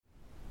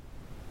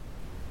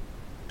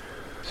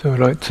So I'd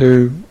like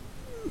to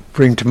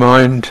bring to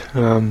mind,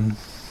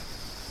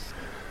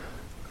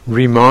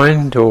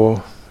 remind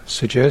or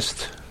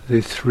suggest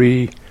the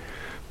three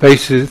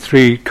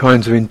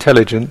kinds of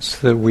intelligence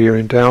that we are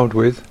endowed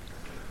with.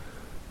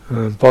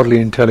 Bodily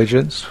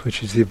intelligence,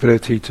 which is the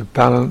ability to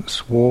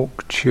balance,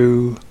 walk,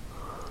 chew,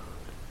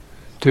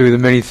 do the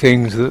many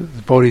things that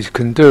the bodies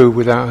can do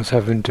without us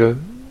having to,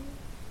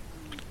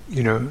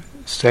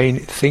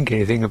 think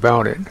anything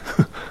about it.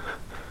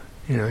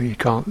 You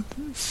can't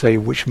say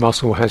which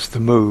muscle has to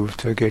move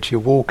to get you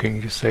walking.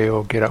 You just say,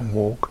 "Oh, get up and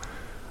walk,"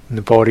 and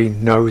the body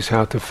knows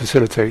how to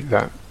facilitate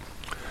that.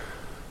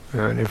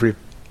 And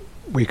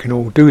we can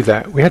all do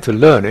that. We had to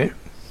learn it,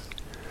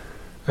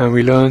 and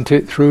we learned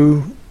it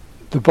through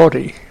the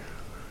body.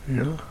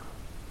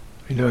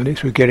 We learned it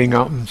through getting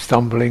up and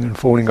stumbling and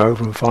falling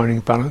over and finding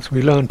balance.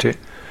 We learned it.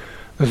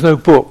 There's no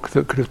book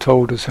that could have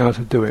told us how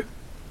to do it.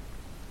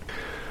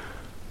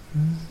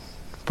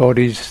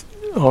 Bodies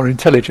are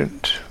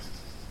intelligent.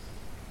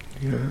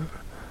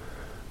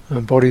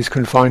 And bodies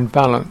can find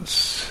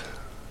balance.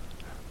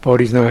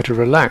 Bodies know how to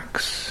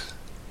relax.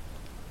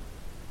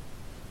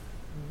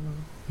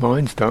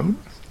 Minds don't.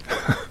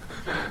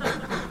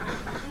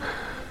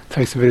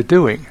 Takes a bit of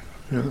doing.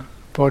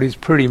 Body's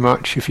pretty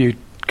much, if you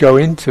go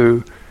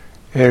into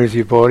areas of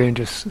your body and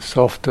just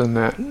soften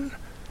that,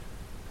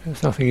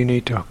 there's nothing you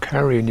need to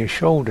carry in your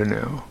shoulder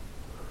now.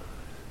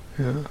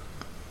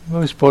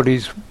 Most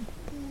bodies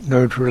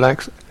know to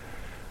relax,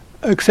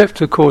 except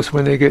of course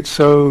when they get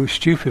so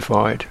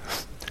stupefied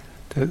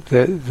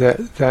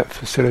that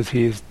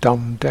facility is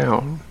dumbed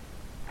down,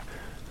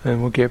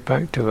 and we'll get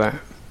back to that.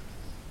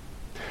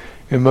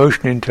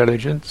 Emotional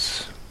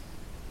intelligence.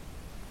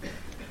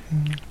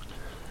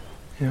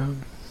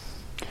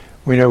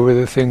 We know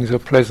whether things are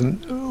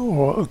pleasant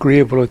or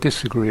agreeable or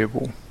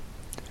disagreeable.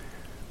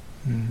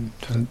 We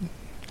can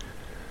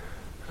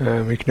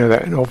know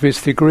that in an obvious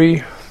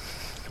degree.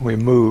 We're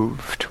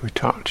moved, we're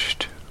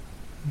touched.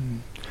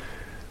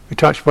 We're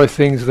touched by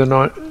things that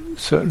are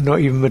not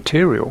even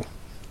material,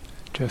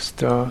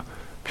 just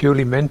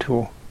purely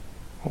mental,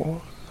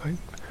 or like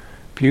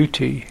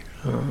beauty,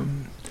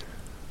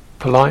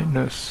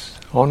 politeness,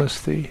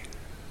 honesty,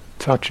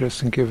 touch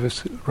us and give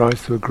us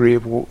rise to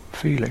agreeable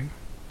feeling.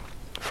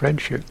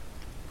 Friendship,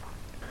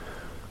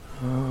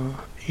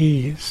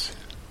 ease,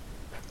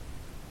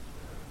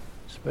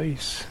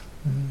 space,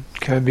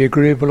 can be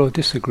agreeable or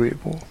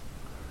disagreeable.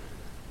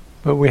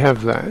 But we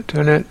have that,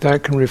 and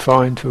that can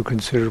refine to a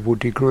considerable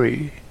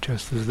degree,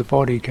 just as the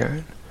body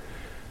can.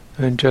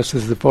 And just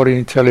as the body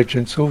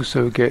intelligence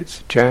also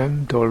gets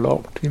jammed or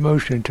locked, the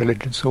emotional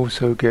intelligence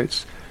also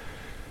gets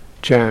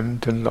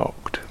jammed and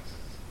locked.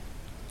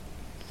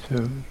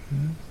 And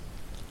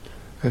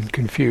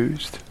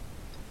confused.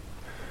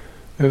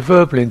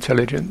 Verbal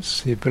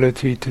intelligence, the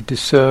ability to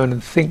discern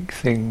and think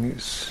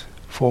things,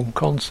 form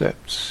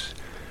concepts,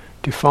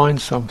 define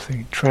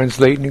something,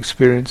 translate an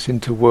experience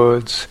into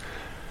words,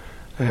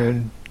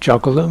 and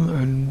juggle them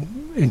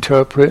and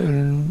interpret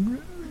and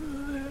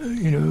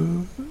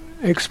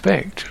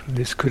expect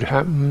this could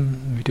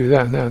happen. We do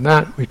that and that and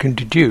that. We can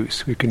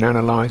deduce, we can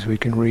analyze, we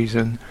can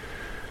reason.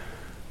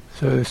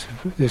 So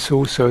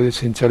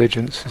this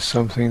intelligence is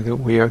something that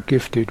we are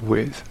gifted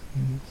with.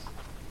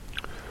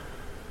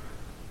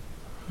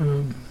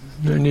 And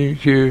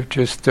you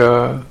just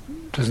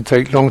doesn't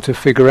take long to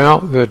figure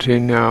out that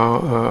in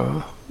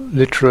our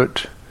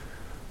literate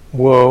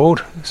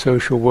world,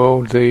 social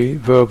world, the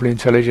verbal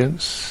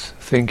intelligence,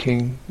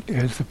 thinking,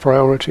 is the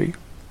priority.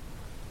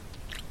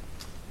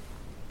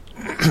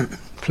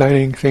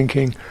 Planning,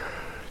 thinking,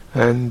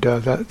 and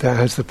that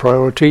has the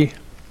priority.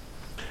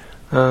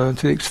 To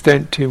the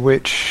extent to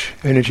which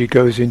energy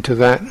goes into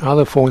that,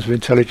 other forms of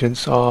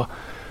intelligence are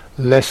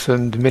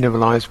lessened,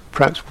 minimalized,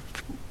 perhaps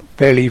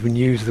barely even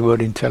use the word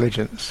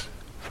intelligence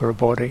for a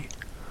body.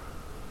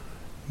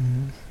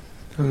 And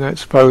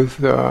that's both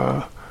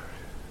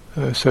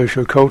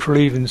socio-cultural,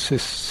 even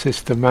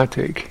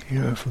systematic,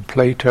 from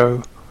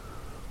Plato,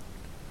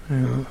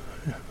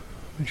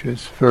 which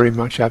is very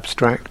much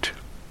abstract.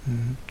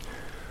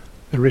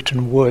 The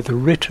written word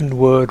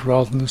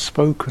rather than the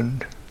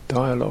spoken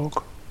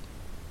dialogue.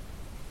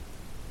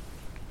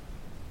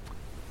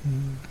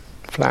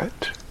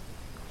 Flat,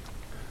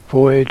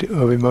 void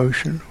of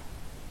emotion,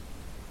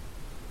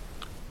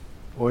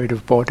 void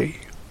of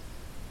body,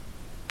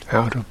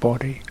 out of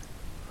body,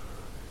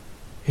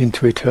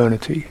 into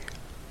eternity,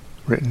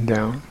 written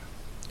down,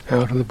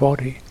 out of the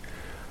body,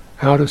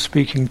 out of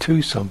speaking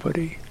to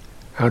somebody,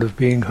 out of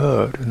being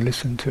heard and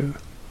listened to,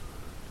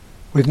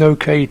 with no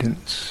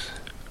cadence,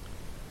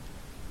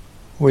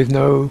 with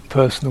no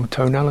personal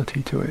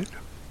tonality to it,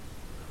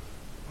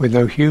 with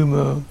no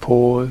humour,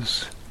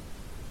 pause,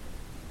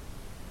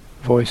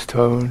 voice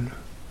tone,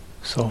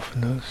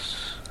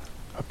 softness,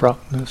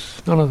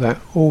 abruptness, none of that,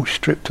 all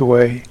stripped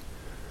away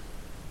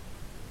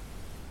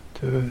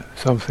to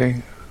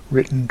something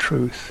written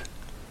truth,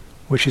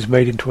 which is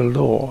made into a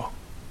law.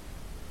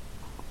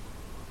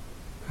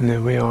 And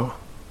there we are,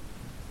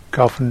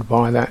 governed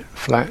by that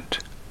flat,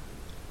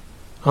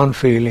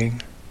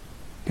 unfeeling,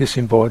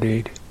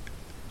 disembodied,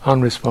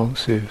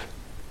 unresponsive,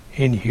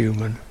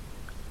 inhuman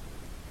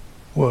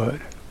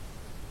word.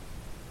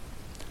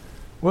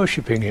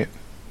 Worshipping it,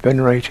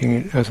 venerating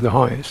it as the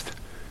highest,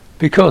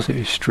 because it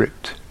is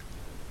stripped,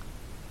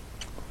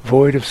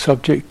 void of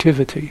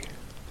subjectivity.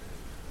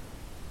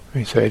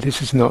 We say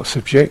this is not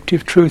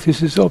subjective truth,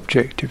 this is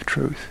objective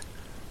truth.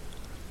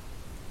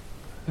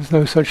 There's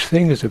no such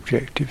thing as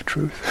objective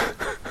truth.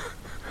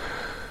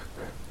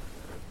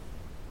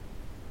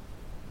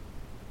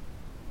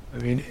 I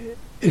mean,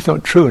 it's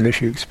not true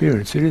unless you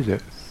experience it, is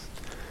it?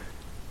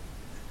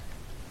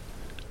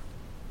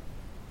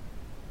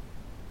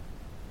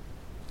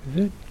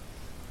 Is it?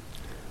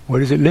 Where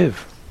does it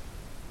live?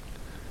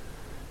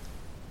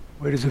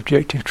 Where does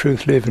objective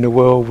truth live in a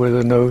world where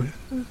there's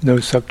no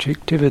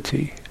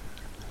subjectivity?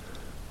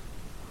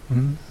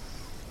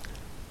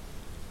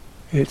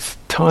 It's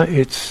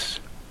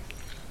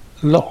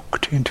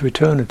locked into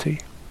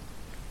eternity.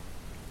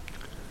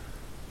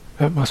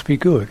 That must be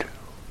good.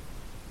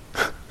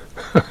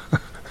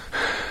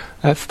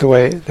 That's the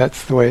way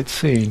it's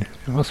seen.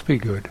 It must be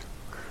good.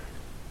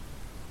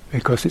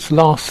 Because it's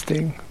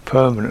lasting,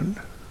 permanent,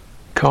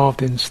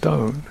 carved in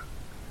stone.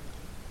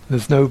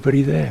 There's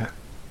nobody there.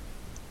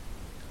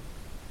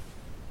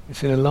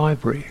 It's in a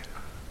library.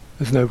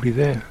 There's nobody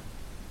there.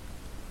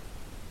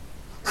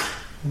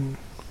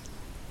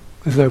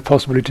 There's no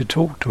possibility to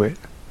talk to it.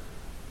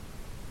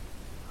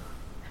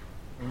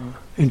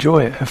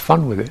 Enjoy it, have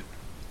fun with it.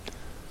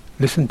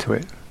 Listen to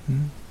it.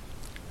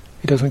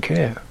 It doesn't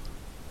care.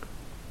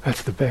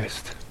 That's the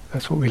best.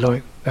 That's what we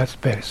like. That's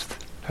best.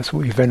 That's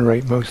what we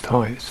venerate most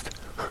highest.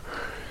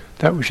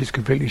 That which is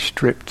completely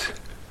stripped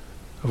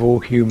of all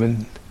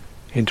human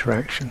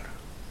interaction.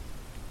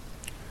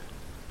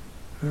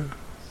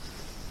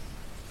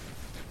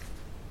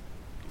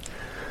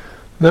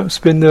 That's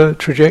been the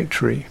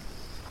trajectory.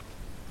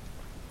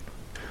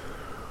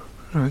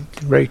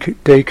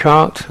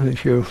 Descartes,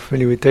 if you're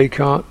familiar with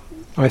Descartes,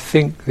 I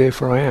think,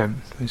 therefore I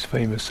am, his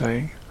famous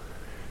saying.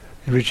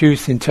 He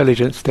reduced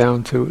intelligence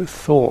down to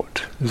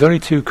thought. There's only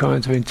two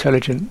kinds of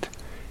intelligent.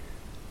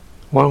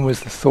 One was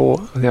the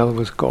thought and the other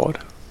was God.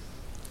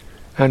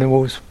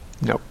 Animals,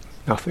 nope,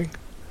 nothing.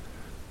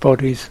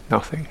 Bodies,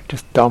 nothing.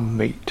 Just dumb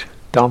meat,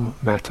 dumb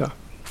matter.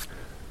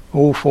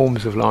 All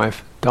forms of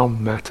life,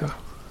 dumb matter.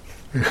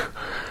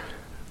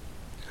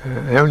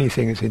 The only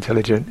thing that's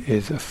intelligent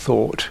is a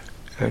thought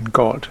and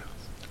God.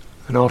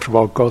 And after a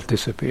while God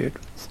disappeared.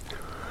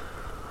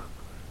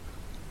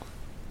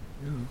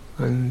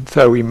 And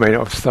so we may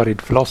not have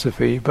studied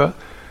philosophy, but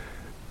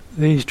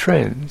these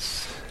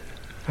trends,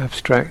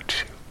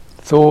 abstract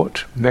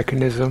thought,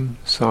 mechanism,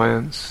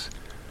 science,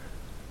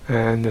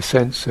 and the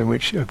sense in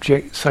which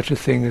such a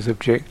thing as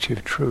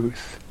objective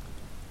truth.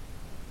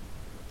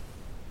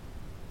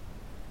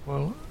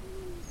 Well,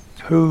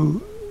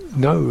 who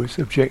knows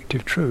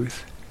objective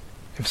truth?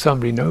 If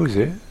somebody knows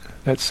it,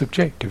 that's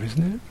subjective,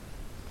 isn't it?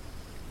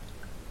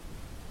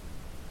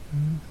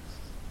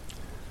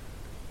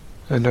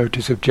 And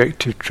notice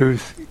objective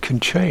truth can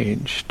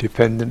change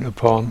dependent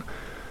upon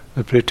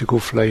the political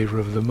flavour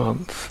of the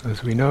month.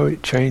 As we know,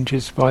 it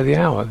changes by the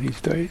hour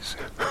these days.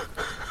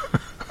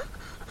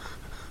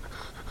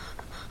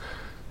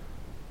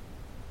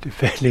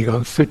 Depending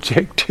on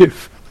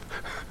subjective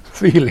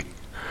feeling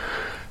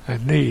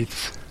and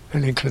needs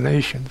and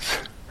inclinations.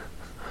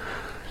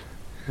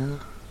 Yeah.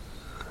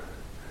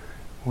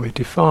 We're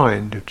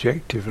defined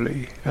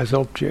objectively as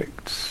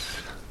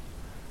objects,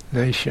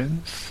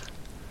 nations,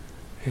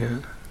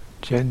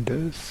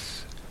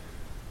 genders,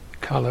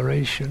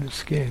 coloration of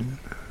skin.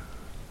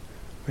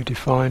 We're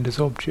defined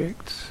as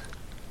objects.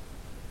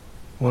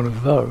 One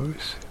of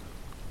those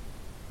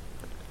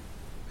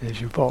is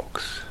your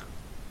box.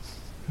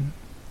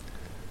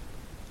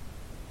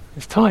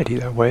 It's tidy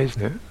that way,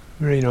 isn't it?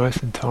 Really nice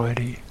and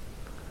tidy.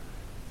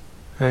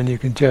 And you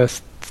can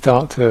just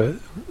start to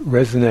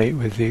resonate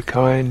with the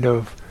kind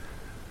of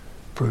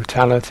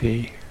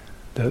brutality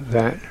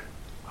that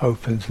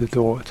opens the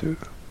door to.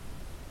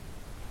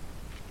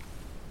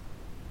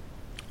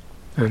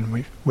 And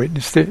we've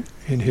witnessed it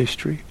in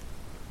history,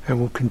 and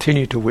will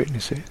continue to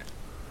witness it.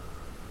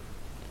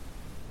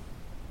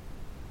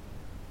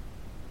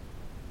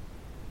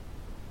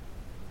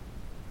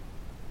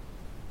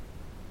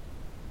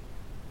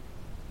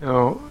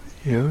 Now,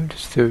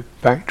 just to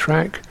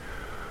backtrack,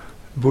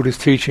 Buddha's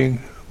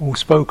teaching all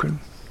spoken.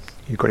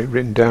 You've got it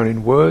written down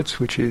in words,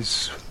 which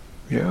is,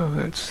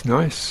 that's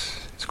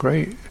nice, it's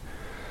great.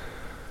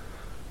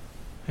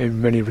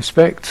 In many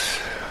respects,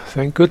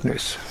 thank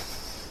goodness.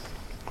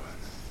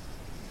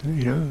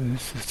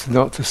 It's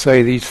not to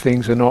say these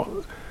things are not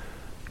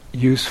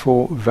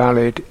useful,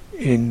 valid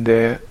in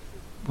their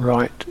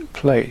right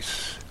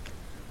place,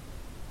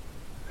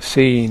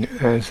 seen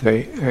as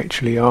they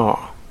actually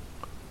are,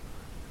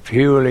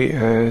 purely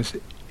as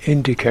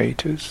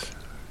indicators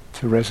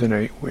to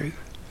resonate with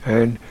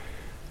and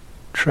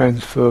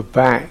transfer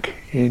back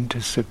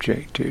into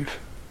subjective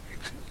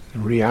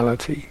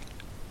reality,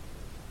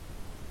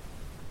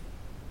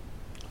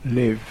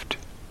 lived,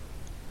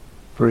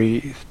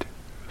 breathed,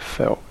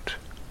 felt,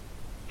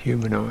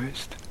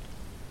 humanized.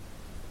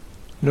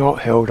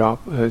 not held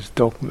up as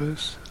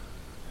dogmas,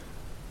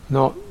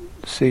 not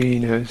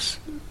seen as,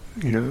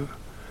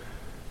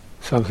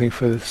 something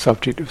for the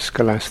subject of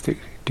scholastic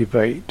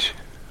debate,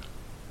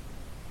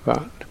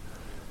 but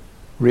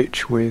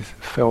rich with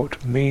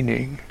felt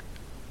meaning,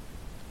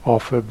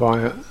 offered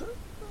by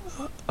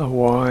a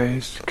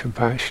wise,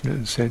 compassionate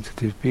and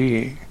sensitive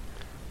being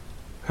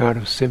out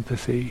of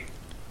sympathy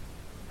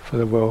for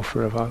the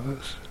welfare of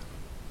others.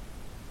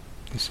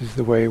 This is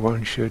the way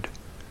one should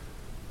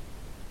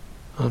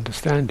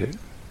understand it.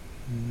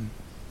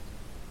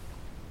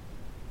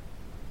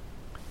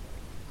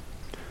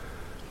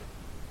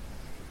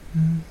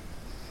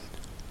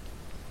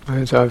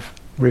 As I've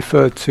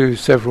referred to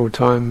several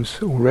times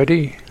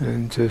already,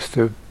 and just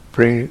to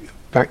bring it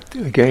back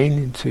again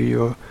into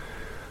your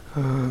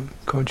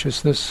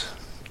consciousness,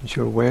 into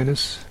your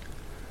awareness,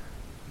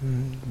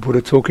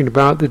 Buddha talking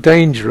about the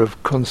danger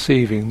of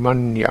conceiving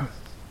manya.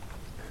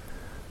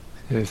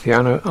 There's the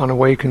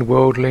unawakened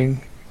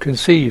worldling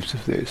conceives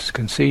of this,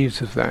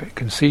 conceives of that,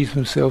 conceives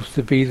themselves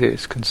to be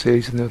this,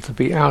 conceives themselves to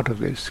be out of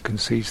this,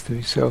 conceives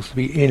themselves to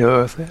be in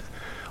earth,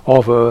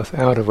 of earth,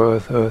 out of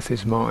earth, earth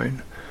is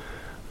mine.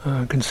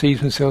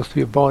 Conceives themselves to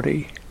be a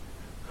body,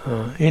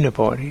 in a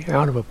body,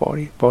 out of a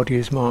body, body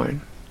is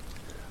mine.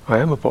 I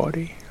am a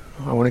body,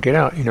 I want to get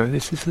out.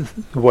 This is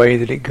the way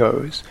that it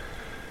goes.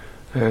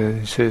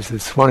 And it says,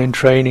 this one in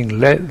training,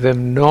 let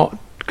them not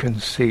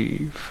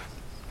conceive,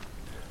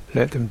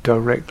 let them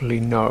directly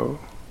know.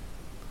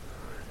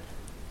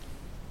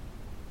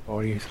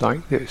 Body is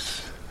like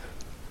this,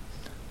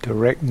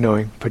 direct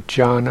knowing,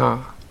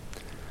 pajana,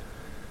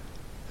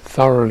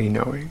 thoroughly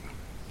knowing,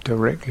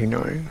 directly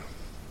knowing.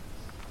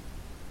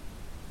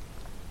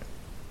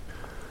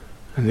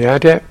 And the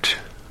adept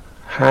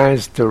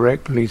has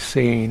directly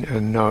seen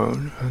and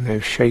known, and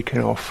they've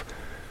shaken off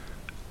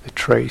the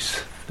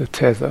trace, the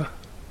tether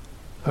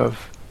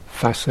of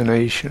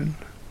fascination,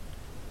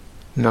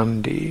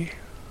 nundi,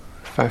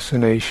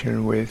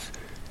 fascination with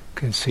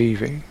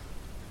conceiving.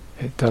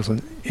 It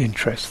doesn't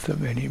interest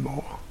them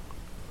anymore.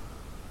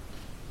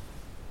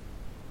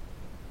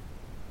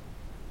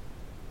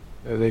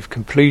 So they've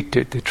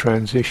completed the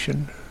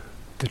transition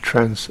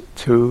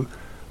to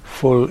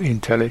full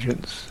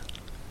intelligence.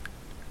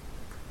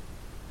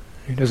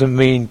 It doesn't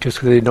mean just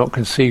because they're not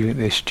conceiving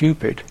they're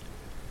stupid.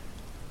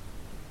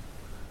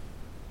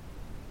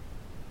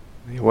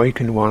 The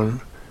awakened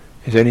one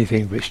is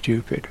anything but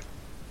stupid.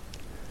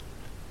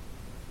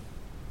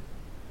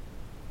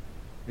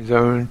 His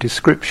own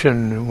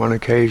description, on one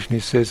occasion he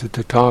says that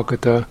the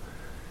Tathagata,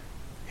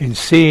 in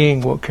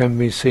seeing what can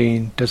be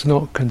seen, does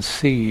not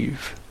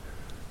conceive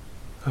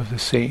of the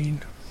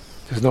seen,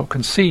 does not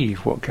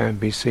conceive what can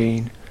be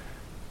seen,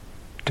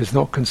 does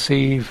not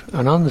conceive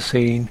an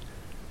unseen,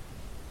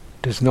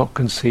 does not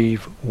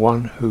conceive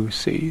one who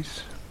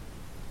sees.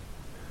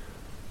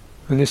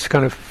 And this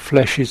kind of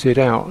fleshes it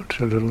out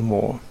a little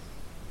more.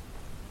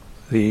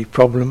 The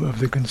problem of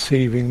the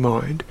conceiving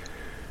mind,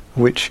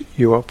 which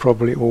you are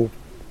probably all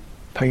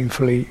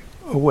painfully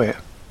aware.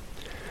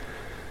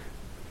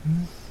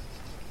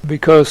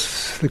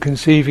 Because the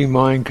conceiving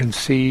mind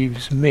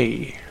conceives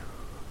me.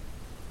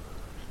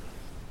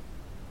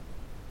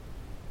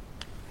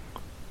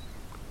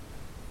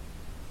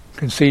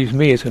 Conceives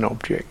me as an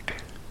object.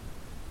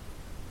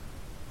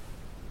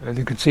 And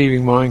the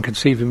conceiving mind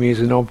conceiving me as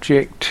an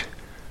object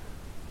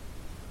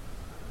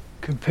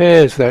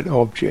compares that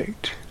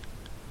object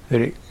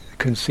that it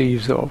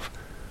conceives of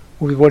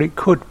with what it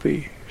could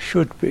be,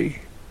 should be,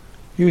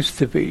 used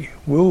to be,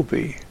 will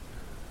be,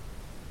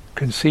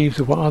 conceives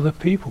of what other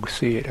people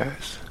see it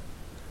as,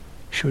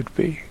 should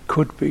be,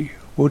 could be,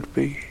 would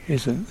be,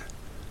 isn't.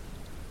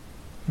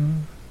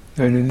 And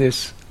in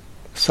this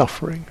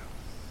suffering,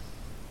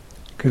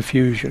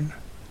 confusion,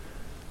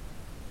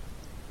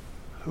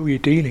 who are you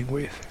dealing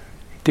with?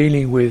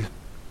 Dealing with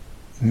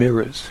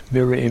mirrors,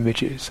 mirror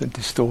images and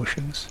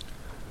distortions,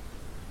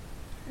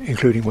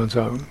 including one's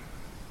own.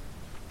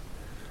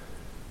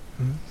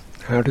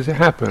 How does it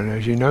happen?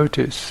 As you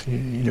notice,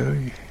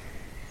 you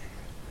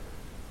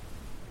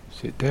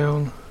sit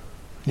down,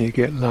 and you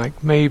get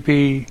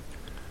maybe,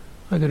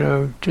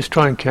 just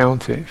try and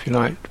count it, if you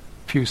like,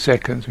 a few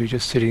seconds, we're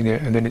just sitting there,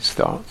 and then it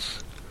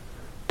starts.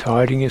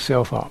 Tidying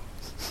yourself up.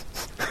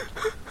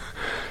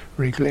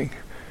 Wriggling.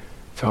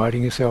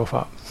 Tidying yourself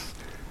up.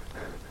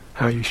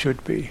 How you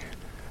should be.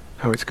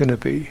 How it's going to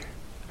be.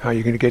 How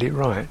you're going to get it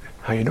right.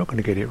 How you're not going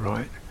to get it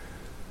right.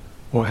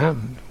 What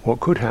happened? What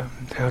could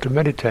happen? How to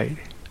meditate.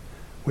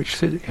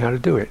 How to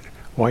do it.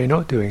 Why you're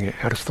not doing it.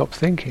 How to stop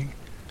thinking.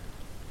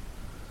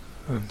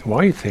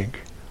 Why you think.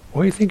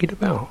 What are you thinking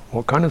about?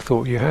 What kind of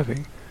thought are you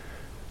having?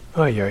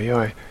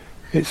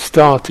 It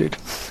started.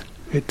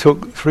 It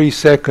took 3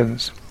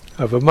 seconds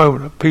of a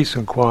moment of peace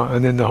and quiet,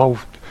 and then the whole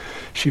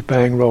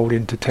shebang rolled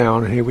into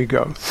town, and here we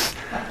go.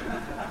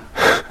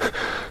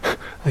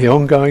 The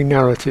ongoing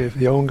narrative,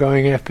 the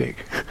ongoing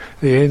epic,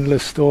 the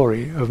endless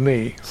story of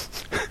me.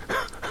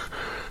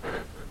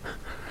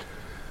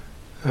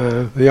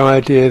 The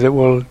idea that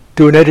we'll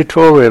do an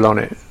editorial on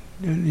it,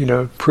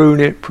 prune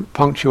it,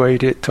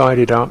 punctuate it,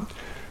 tidy it up,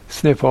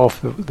 snip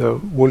off the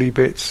woolly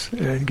bits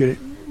and get it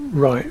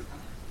right.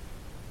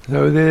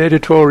 So the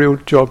editorial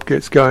job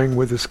gets going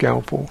with the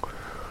scalpel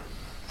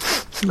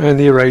and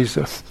the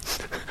eraser.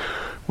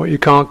 What you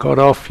can't cut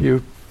off,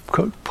 you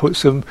put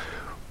some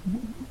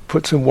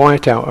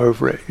white out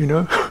over it, you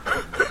know.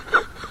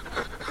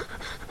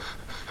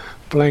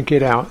 Blank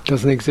it out,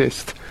 doesn't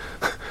exist,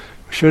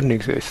 shouldn't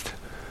exist,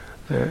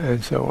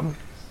 and so on.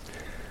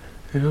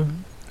 You know,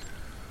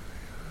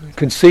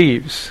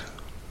 conceives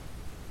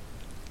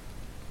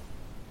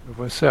of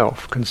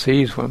oneself,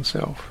 conceives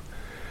oneself,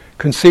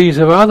 conceives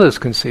of others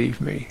conceive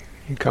me.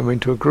 You come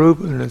into a group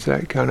and there's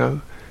that kind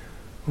of,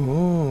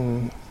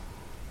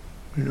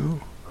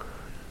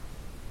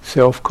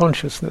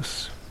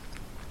 self-consciousness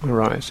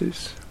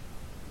arises.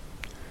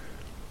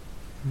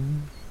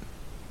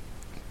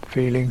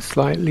 Feeling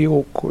slightly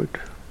awkward,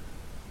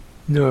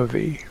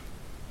 nervy,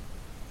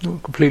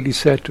 not completely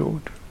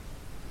settled.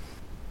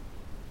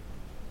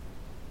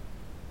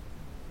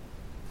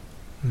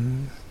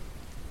 And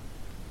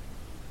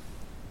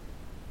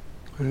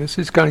this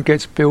is kind of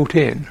gets built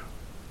in.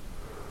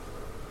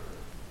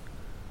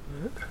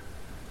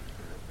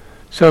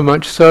 So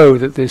much so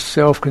that this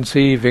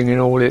self-conceiving in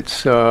all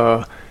its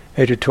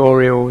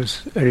editorial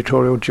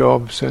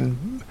jobs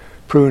and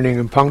pruning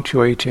and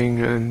punctuating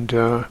and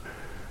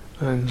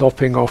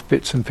lopping off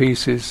bits and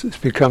pieces has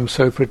become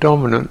so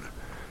predominant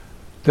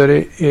that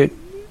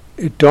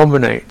it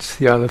dominates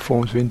the other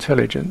forms of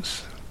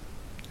intelligence.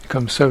 It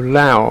becomes so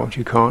loud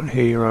you can't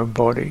hear your own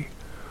body,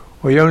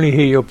 or you only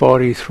hear your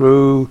body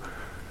through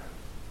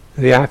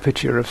the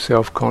aperture of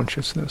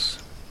self-consciousness,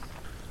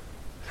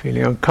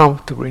 feeling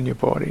uncomfortable in your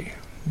body,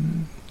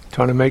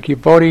 trying to make your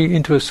body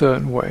into a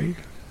certain way.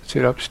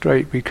 Sit up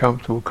straight, be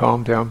comfortable,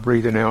 calm down,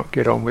 breathing out,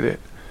 get on with it,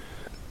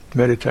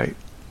 meditate.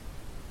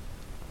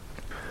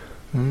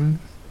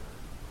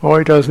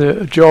 Or it does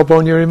a job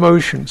on your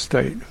emotion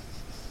state.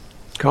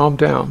 Calm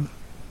down,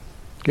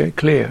 get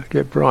clear,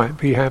 get bright,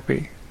 be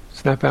happy,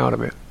 snap out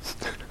of it.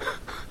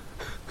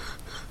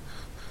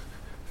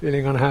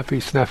 Feeling unhappy,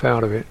 snap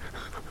out of it.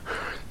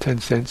 10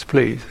 cents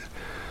please.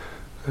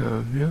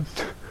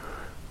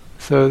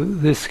 So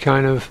this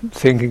kind of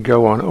thing can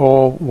go on.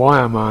 Or,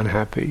 why am I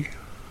unhappy?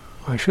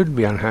 I shouldn't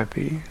be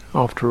unhappy.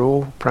 After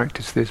all,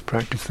 practice this,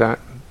 practice that.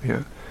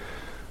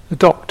 The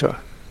doctor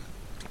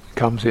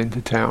comes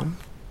into town,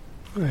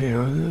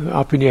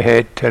 up in your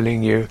head,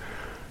 telling you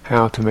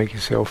how to make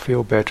yourself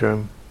feel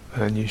better,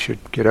 and you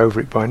should get over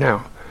it by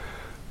now,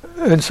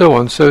 and so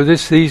on. So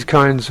these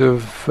kinds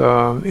of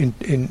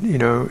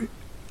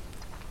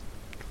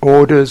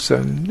orders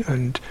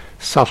and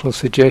subtle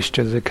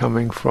suggestions are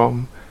coming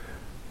from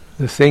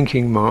the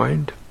thinking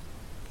mind.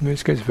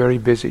 It gets very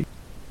busy,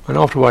 and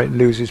after a while it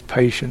loses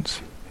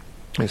patience.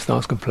 It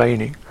starts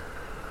complaining.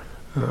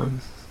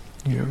 Why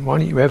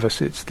don't you ever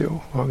sit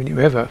still? Why don't you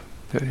ever?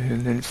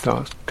 And then it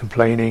starts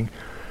complaining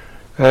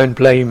and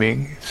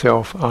blaming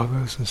self,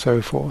 others, and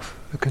so forth.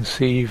 The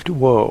conceived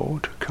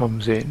world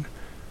comes in.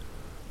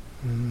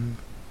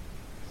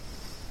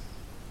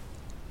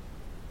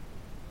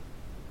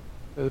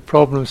 The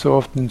problem so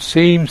often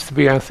seems to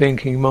be our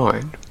thinking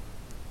mind,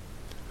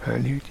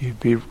 and you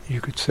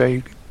could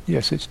say,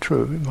 yes, it's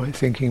true. My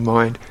thinking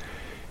mind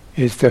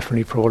is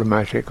definitely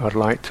problematic. I'd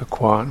like to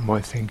quieten my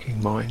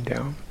thinking mind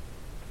down.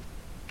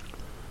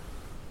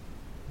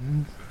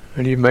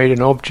 And you've made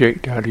an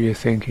object out of your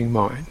thinking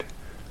mind.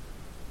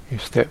 You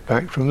step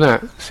back from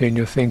that, seeing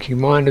your thinking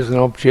mind as an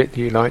object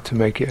that you like to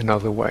make it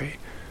another way.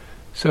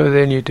 So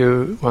then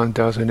one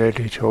does an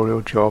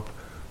editorial job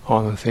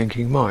on the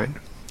thinking mind.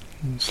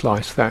 And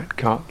slice that,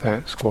 cut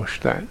that, squash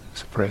that,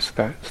 suppress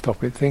that,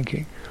 stop it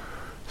thinking.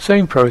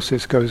 Same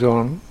process goes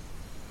on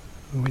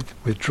with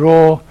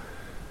withdraw,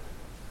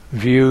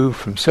 view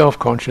from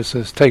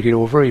self-consciousness, take it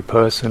all very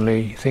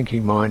personally.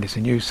 Thinking mind is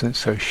a nuisance,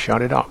 so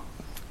shut it up.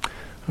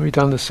 And we've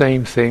done the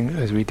same thing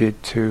as we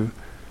did to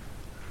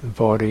the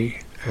body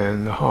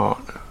and the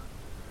heart.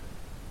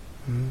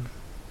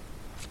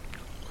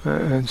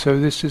 And so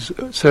this is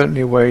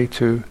certainly a way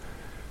to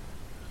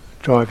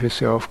drive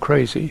yourself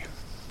crazy.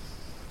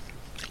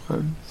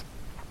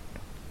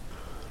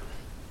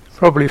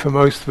 Probably for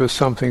most of us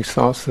something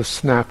starts to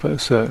snap at a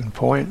certain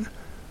point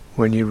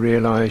when you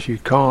realize you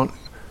can't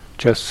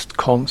just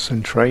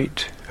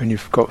concentrate, and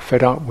you've got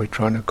fed up with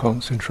trying to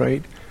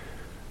concentrate,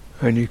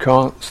 and you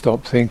can't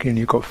stop thinking,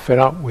 you've got fed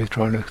up with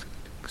trying to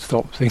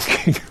stop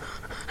thinking.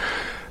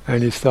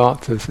 And you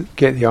start to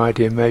get the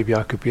idea, maybe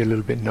I could be a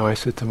little bit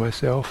nicer to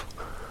myself.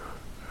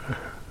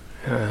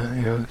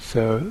 And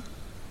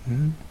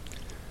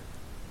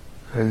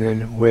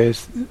then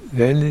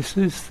this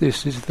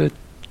is the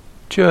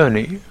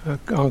journey, an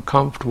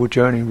uncomfortable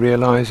journey,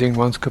 realizing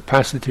one's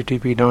capacity to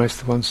be nice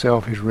to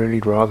oneself is really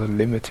rather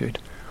limited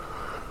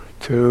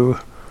to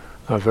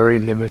a very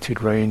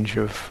limited range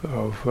of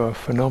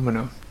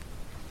phenomena.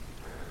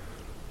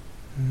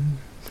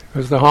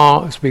 Because the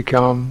heart has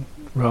become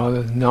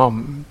rather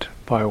numbed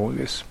by all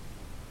this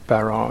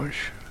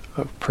barrage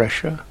of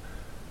pressure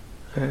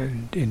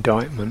and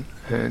indictment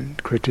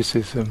and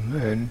criticism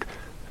and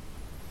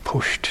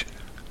pushed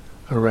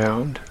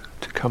around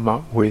come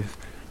up with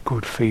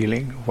good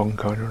feeling of one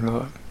kind or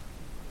another.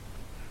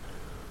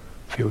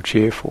 Feel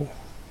cheerful,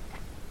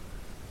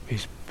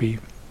 be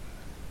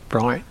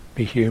bright,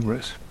 be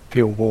humorous,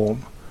 feel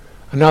warm.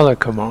 Another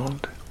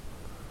command.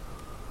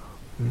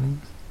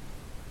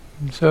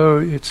 So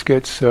it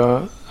gets,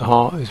 the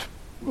heart is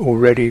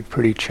already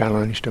pretty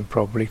challenged and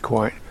probably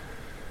quite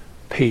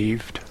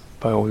peeved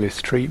by all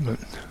this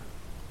treatment.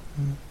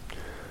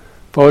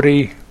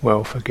 Body,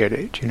 well, forget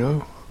it,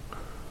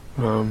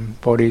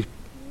 body,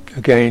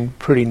 again,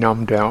 pretty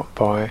numbed out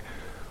by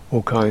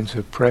all kinds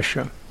of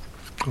pressure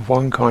of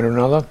one kind or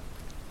another.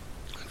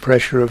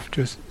 Pressure of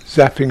just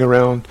zapping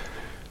around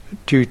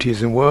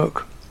duties and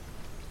work.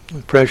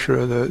 The pressure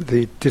of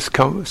the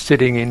discomfort,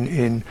 sitting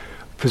in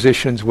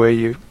positions where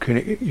you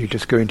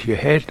just go into your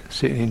head,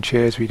 sitting in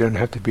chairs where you don't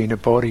have to be in a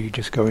body, you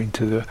just go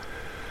into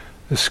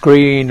the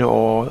screen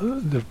or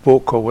the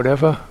book or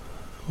whatever.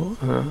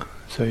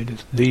 So you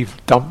just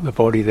dump the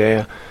body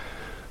there,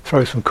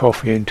 throw some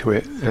coffee into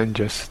it, and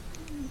just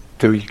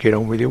get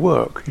on with your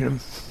work,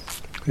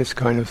 this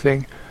kind of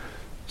thing.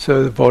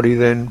 So the body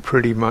then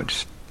pretty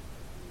much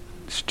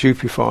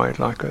stupefied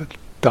like a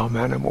dumb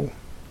animal.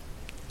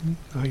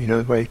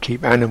 The way they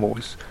keep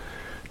animals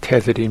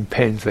tethered in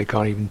pens they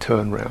can't even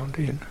turn round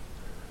in.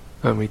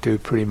 And we do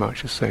pretty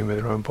much the same with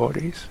our own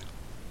bodies.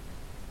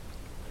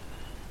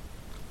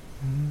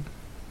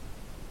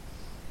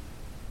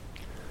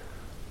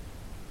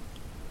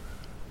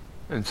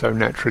 And so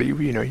naturally,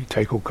 you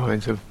take all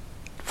kinds of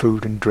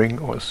food and drink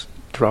or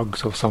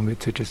drugs or something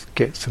to just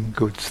get some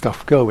good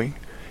stuff going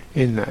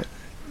in that.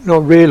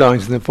 Not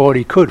realising the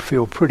body could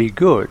feel pretty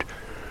good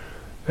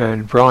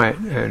and bright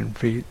and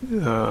be,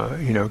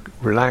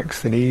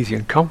 relaxed and easy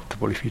and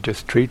comfortable if you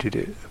just treated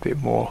it a bit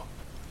more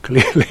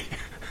clearly.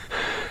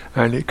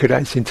 And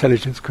its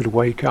intelligence could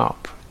wake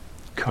up,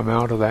 come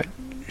out of that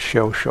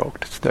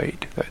shell-shocked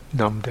state, that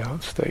numbed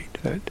out state,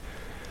 that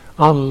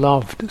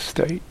unloved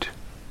state,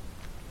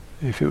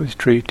 if it was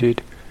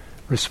treated,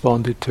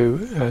 responded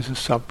to as a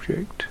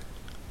subject.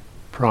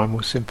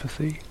 Primal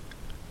sympathy.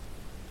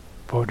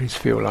 Bodies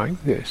feel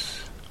like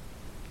this.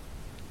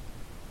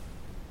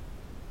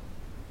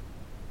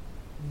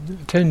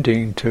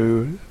 Attending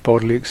to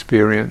bodily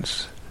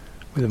experience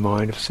with a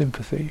mind of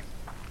sympathy,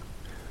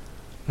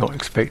 not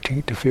expecting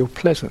it to feel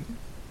pleasant.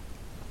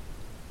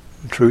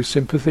 True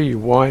sympathy, you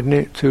widen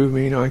it to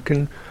mean I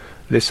can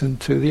listen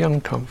to the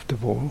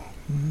uncomfortable,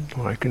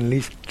 or I can at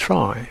least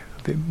try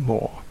a bit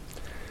more.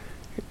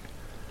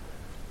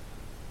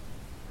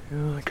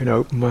 I can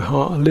open my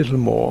heart a little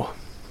more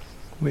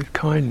with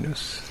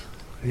kindness,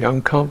 the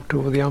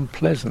uncomfortable, the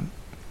unpleasant,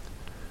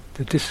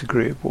 the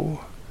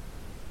disagreeable.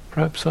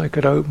 Perhaps I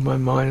could open my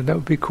mind, and that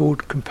would be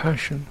called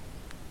compassion.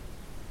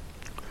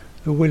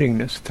 The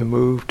willingness to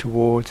move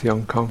towards the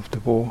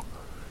uncomfortable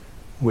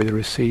with a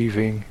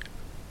receiving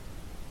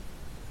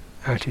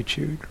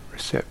attitude,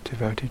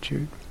 receptive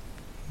attitude.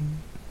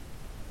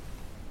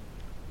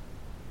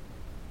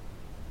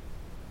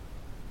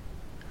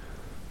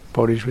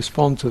 Bodies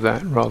respond to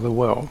that rather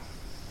well.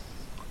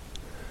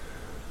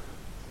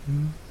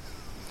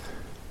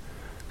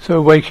 So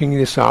waking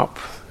this up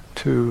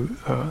to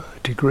a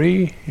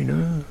degree,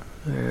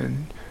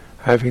 and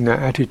having that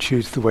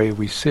attitude the way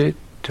we sit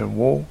and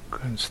walk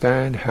and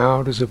stand.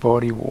 How does the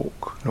body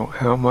walk? Not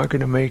how am I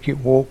going to make it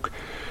walk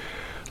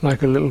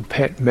like a little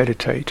pet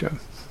meditator.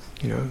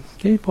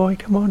 Hey boy,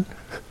 come on.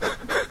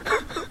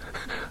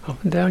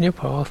 Up and down your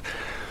path.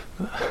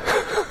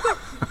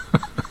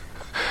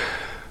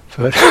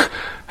 But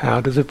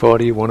how does the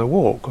body want to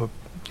walk?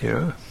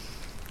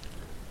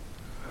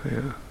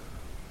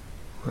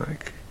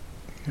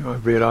 I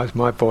realise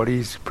my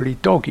body's pretty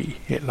doggy.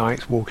 It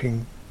likes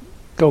walking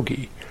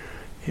doggy.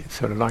 It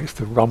sort of likes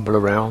to rumble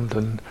around,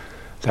 and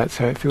that's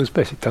how it feels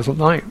best. It doesn't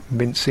like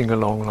mincing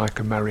along like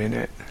a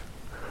marionette.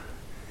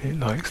 It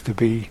likes to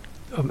be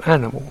an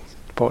animal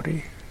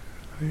body.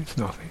 It's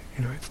nothing,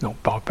 it's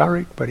not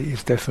barbaric, but it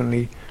is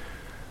definitely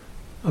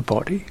a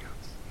body.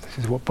 This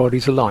is what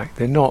bodies are like.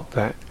 They're not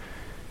that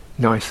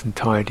nice and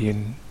tidy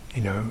and,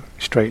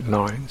 straight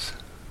lines.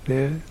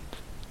 They're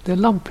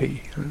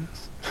lumpy.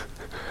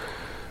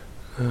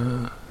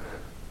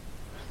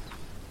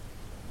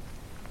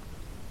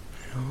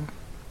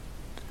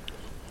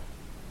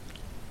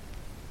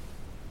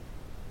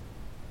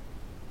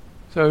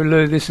 So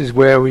this is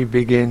where we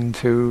begin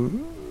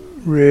to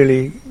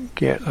really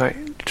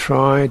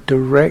try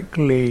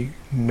directly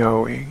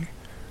knowing,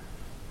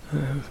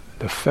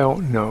 the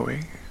felt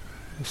knowing,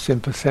 the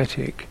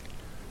sympathetic.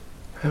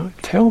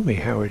 Tell me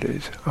how it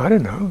is. I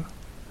don't know.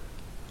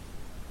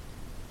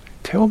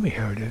 Tell me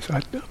how it is.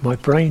 My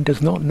brain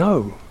does not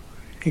know.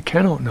 It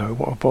cannot know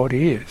what a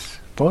body is.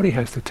 Body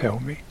has to tell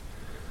me.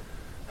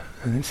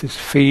 And this is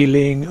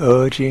feeling,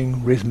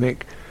 urging,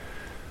 rhythmic,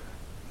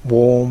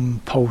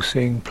 warm,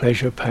 pulsing,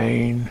 pleasure,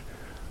 pain,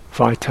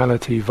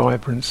 vitality,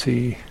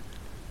 vibrancy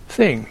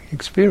thing,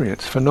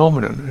 experience,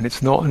 phenomenon. And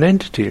it's not an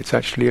entity, it's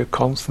actually a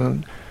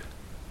constant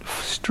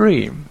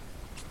stream,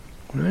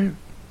 right?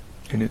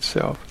 In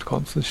itself, a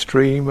constant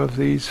stream of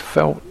these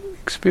felt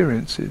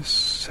experiences,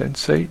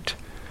 sensate,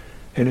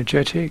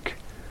 energetic,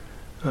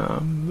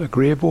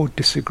 agreeable,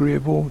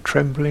 disagreeable,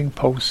 trembling,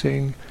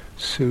 pulsing,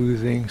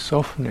 soothing,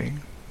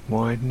 softening,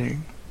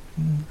 widening.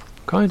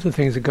 Kinds of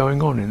things are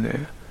going on in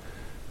there.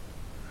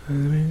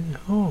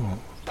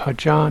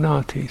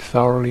 Pajanati,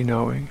 thoroughly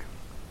knowing,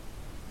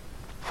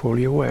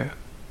 fully aware.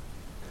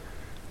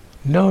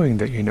 Knowing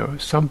that you know,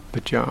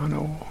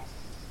 sampajano,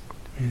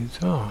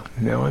 means,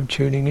 now I'm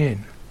tuning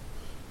in.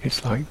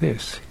 It's like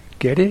this.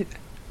 Get it?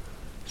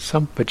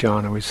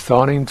 Sampajano is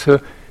starting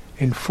to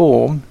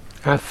inform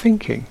our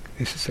thinking.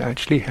 This is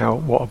actually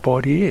what a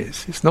body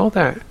is. It's not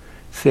that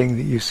thing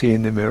that you see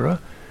in the mirror.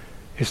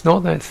 It's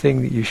not that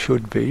thing that you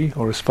should be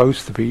or are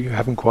supposed to be, you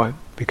haven't quite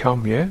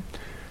become yet.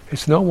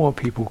 It's not what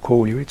people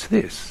call you, it's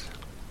this.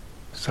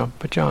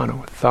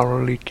 Sampajano,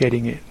 thoroughly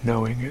getting it,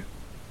 knowing it.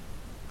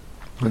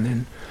 And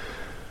then,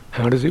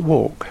 how does it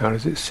walk? How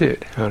does it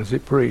sit? How does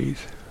it breathe?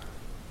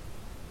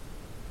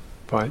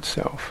 By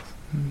itself.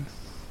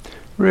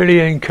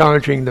 Really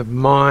encouraging the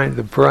mind,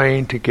 the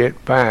brain to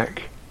get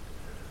back.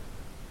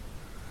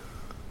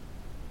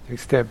 Take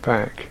a step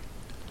back.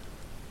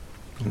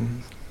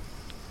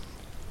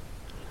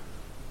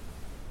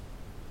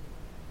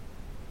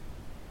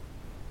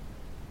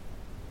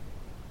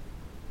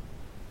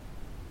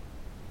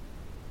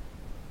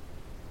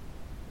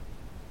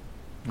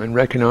 And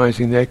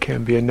recognizing there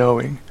can be a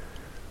knowing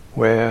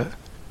where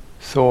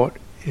thought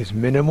is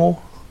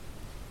minimal,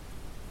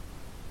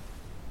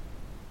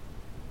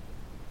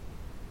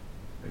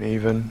 and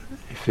even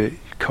if it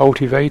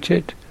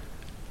cultivated,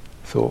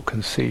 thought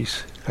can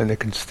cease and there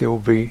can still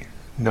be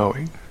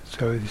knowing.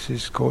 So this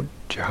is called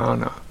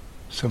jhana,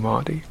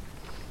 samadhi.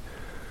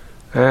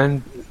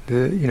 And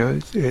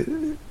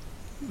again,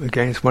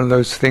 it's one of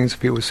those things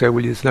people say,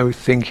 well, there's no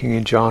thinking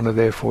in jhana,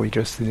 therefore you're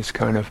just in this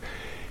kind of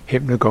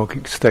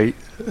hypnagogic state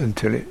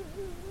until it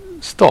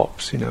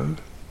stops,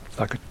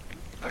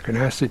 like an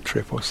acid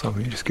trip or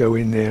something. You just go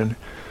in there and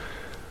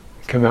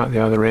come out the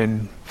other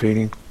end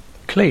feeling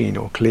clean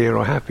or clear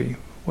or happy,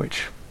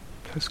 which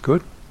that's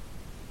good.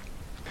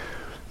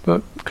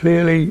 But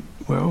clearly,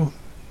 well,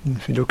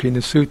 if you look in the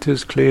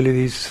suttas, clearly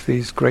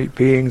these great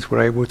beings were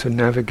able to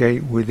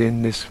navigate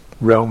within this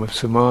realm of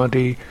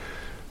samadhi,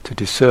 to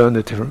discern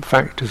the different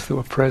factors that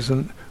were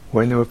present,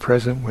 when they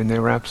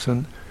were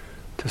absent,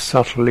 to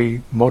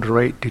subtly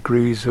moderate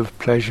degrees of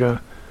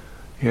pleasure.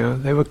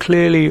 They were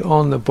clearly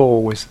on the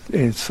ball.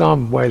 In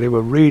some way they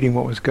were reading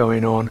what was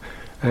going on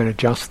and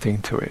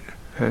adjusting to it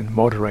and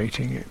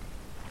moderating it.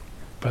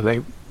 But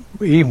they,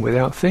 even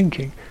without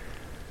thinking.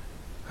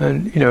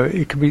 And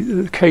it can be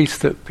the case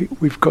that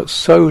we've got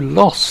so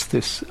lost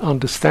this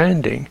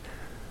understanding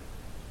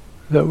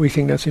that we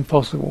think that's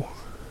impossible.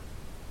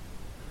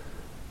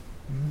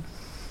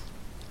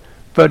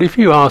 But if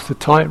you ask the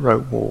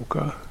tightrope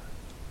walker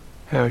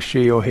how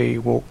she or he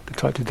walked the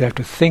tightrope, they have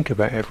to think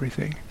about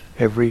everything,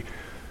 every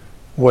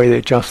way they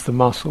adjust the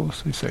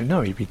muscles. They say,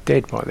 no, you'd be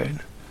dead by then.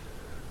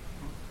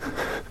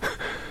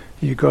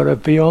 You've got to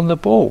be on the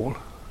ball,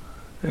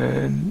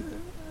 and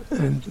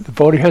the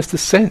body has to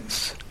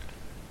sense.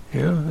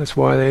 That's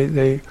why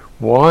they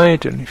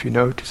widen. If you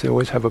notice, they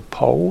always have a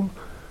pole.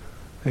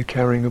 They're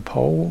carrying a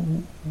pole.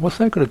 What's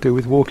that got to do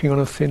with walking on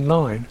a thin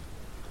line?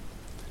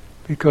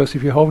 Because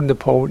if you're holding the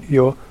pole,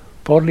 your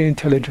bodily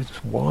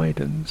intelligence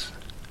widens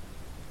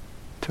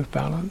to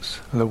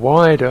balance. And the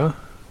wider,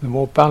 the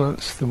more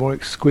balanced, the more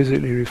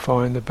exquisitely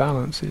refined the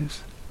balance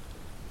is.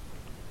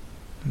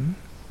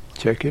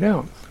 Check it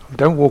out.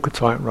 Don't walk a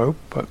tightrope,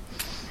 but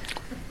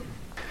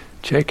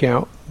check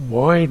out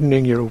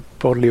widening your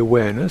bodily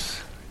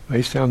awareness. It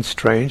may sound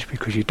strange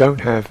because you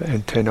don't have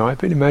antennae,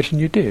 but imagine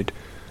you did,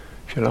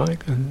 if you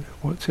like. And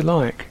what's it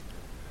like?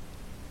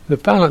 The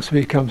balance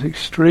becomes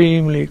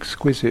extremely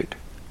exquisite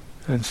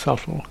and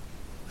subtle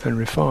and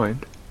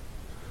refined.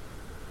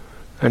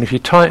 And if you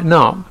tighten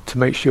up to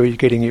make sure you're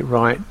getting it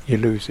right, you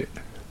lose it.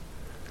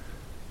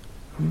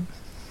 You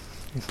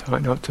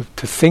tighten up to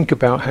think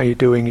about how you're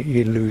doing it,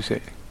 you lose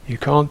it. You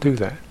can't do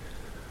that.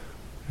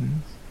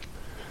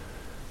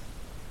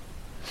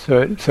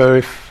 So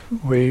if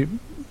we,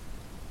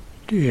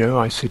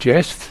 I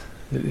suggest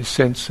that this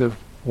sense of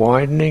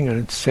widening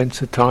and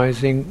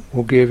sensitizing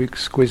will give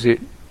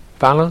exquisite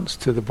balance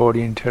to the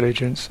body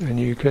intelligence, and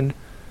you can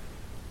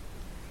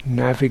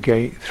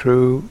navigate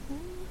through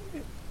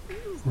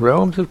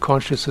realms of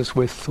consciousness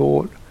where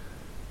thought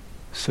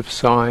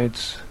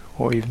subsides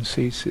or even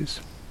ceases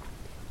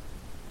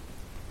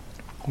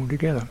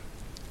altogether.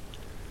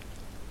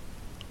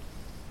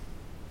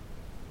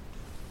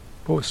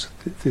 Of course,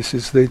 this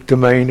is the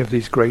domain of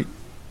these great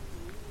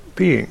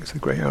beings. The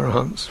great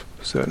arahants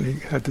certainly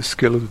had the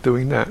skill of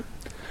doing that.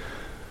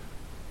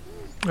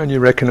 And you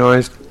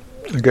recognise,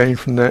 again,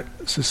 from that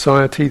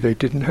society, there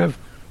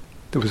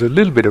was a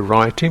little bit of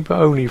writing, but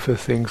only for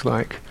things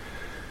like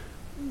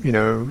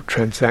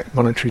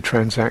monetary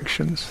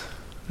transactions.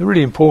 The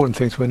really important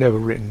things were never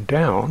written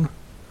down,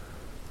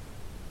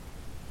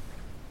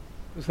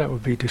 because that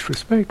would be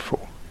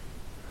disrespectful.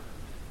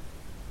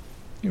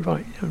 You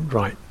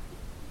write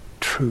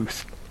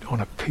truth on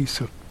a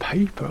piece of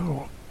paper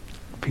or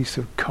piece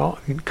of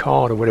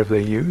card or whatever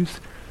they use.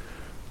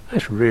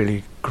 That's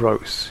really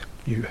gross.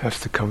 You have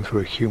to come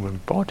through a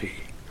human body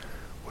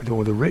with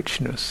all the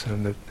richness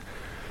and the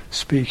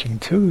speaking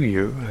to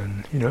you,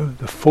 and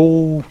the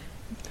full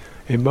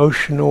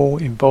emotional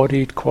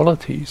embodied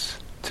qualities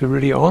to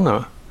really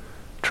honour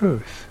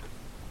truth.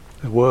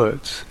 The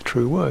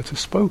true words are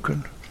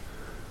spoken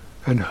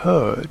and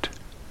heard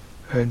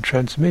and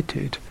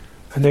transmitted,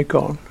 and they're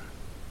gone.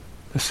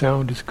 The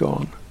sound is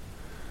gone.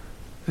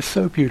 It's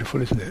so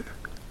beautiful, isn't it?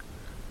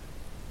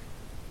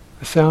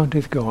 The sound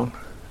is gone,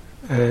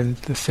 and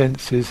the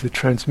sense is, the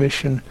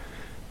transmission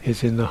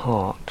is in the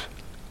heart.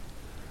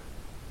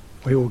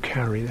 We all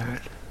carry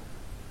that,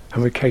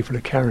 and we're capable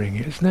of carrying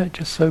it. Isn't that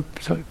just so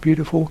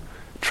beautiful?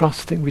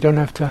 Trusting, we don't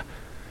have to,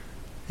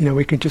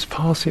 we can just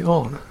pass it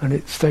on, and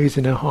it stays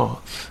in our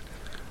hearts.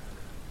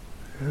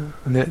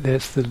 And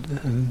there's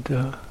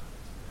the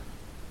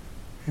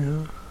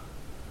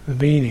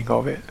meaning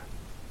of it.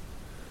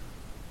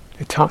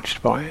 You're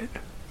touched by it.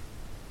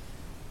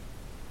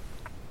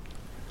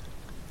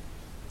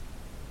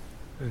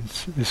 And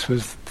this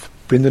was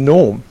been the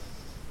norm.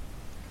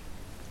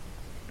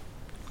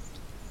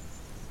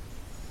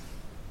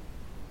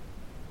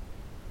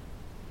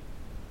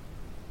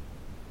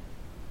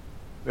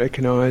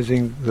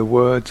 Recognizing the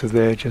words are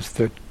there just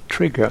to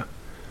trigger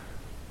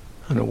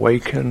and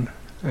awaken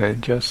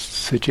and just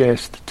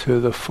suggest to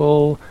the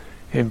full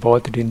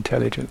embodied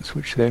intelligence,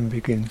 which then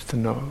begins to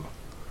know.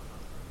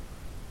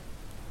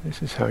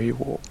 This is how you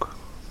walk.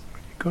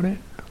 You got it?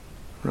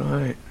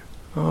 Right.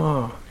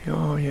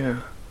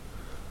 Yeah.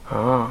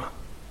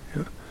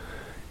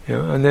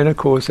 And then of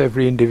course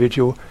every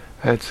individual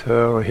adds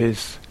her or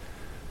his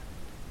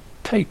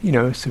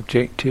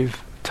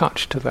subjective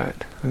touch to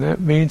that, and that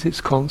means it's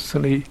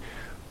constantly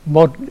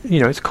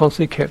it's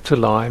constantly kept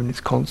alive, and it's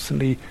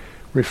constantly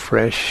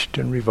refreshed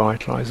and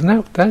revitalized,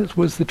 and that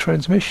was the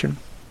transmission.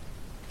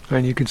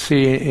 And you can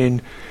see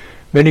in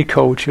many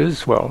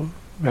cultures, well,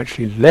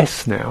 actually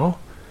less now,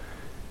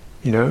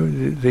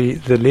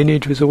 the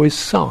lineage was always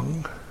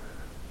sung.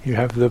 You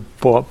have the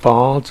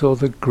bards or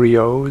the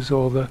griots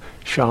or the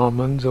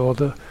shamans or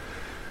the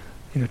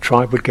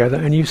tribe would gather,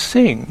 and you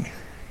sing.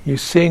 You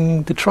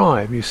sing the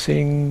tribe, you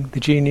sing the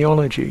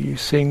genealogy, you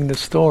sing the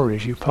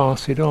stories, you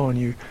pass it on,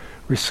 you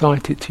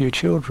recite it to your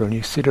children,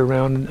 you sit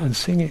around and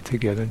sing it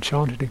together and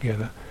chant it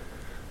together,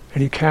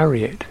 and you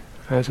carry it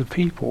as a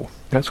people.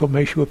 That's what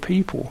makes you a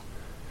people,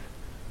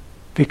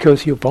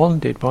 because you're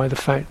bonded by the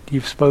fact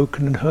you've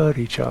spoken and heard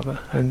each other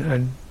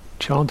and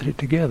chanted it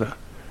together.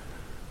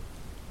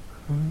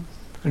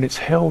 And it's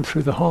held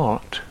through the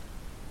heart,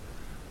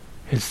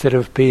 instead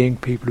of being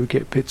people who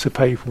get bits of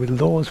paper with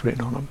laws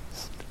written on them.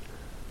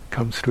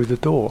 Comes through the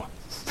door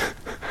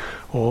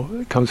or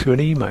it comes through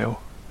an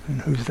email, and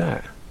who's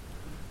that?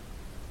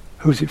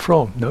 Who's it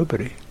from?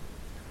 Nobody.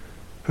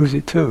 Who's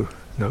it to?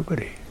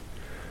 Nobody.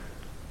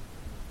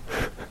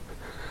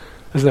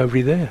 There's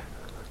nobody there.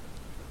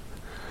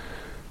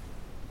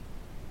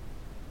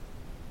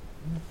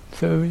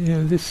 So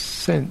this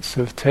sense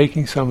of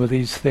taking some of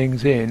these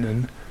things in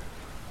and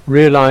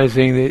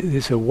realizing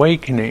this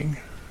awakening,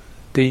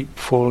 deep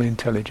full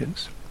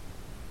intelligence.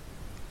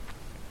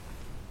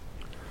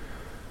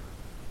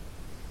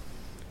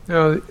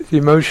 Now, the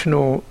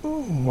emotional,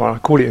 I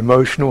call it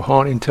emotional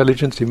heart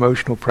intelligence.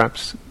 Emotional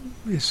perhaps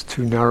is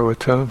too narrow a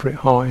term for it.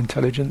 Heart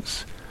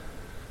intelligence,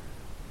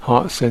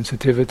 heart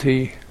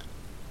sensitivity,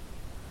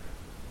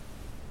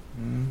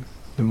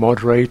 the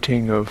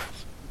moderating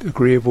of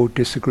agreeable,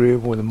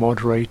 disagreeable, the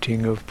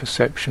moderating of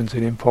perceptions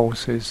and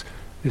impulses.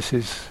 This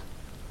is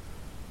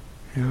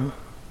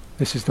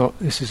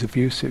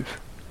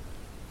abusive.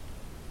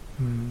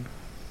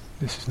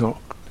 This is not,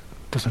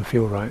 doesn't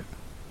feel right.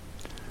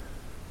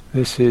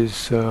 This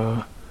is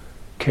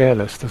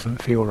careless,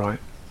 doesn't feel right.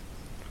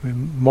 We're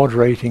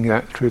moderating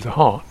that through the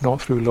heart,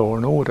 not through law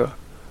and order,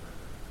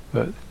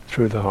 but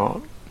through the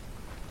heart,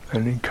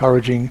 and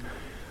encouraging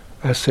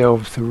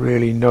ourselves to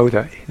really know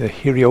that, the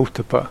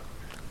hiriotapa,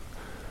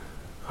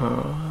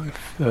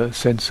 the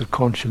sense of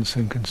conscience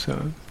and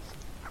concern.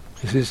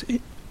 This is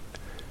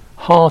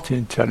heart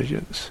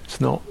intelligence. It's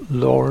not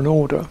law and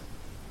order.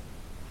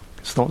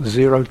 It's not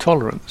zero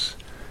tolerance.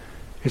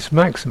 It's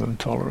maximum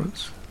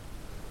tolerance.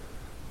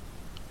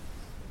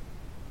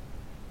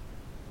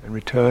 And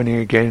returning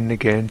again and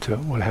again to,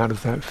 well, how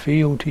does that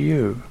feel to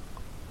you?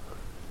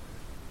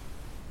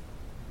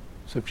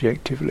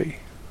 Subjectively.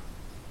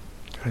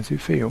 How does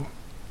it feel?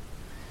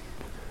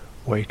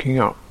 Waking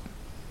up.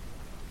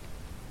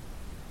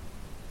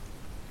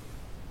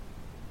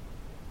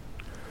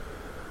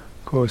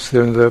 Of course,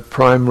 the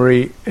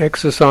primary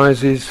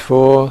exercises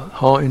for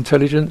heart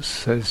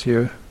intelligence, as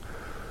you're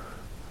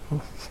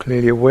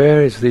clearly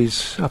aware, is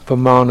these upper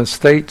mana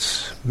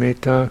states,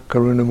 metta,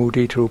 karuna,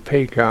 mudita,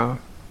 upekkha.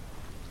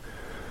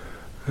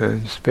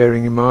 And just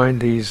bearing in mind,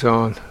 these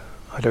are,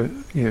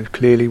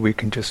 clearly we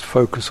can just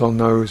focus on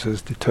those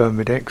as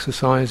determined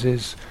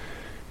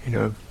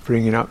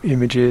bringing up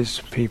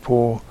images,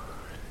 people,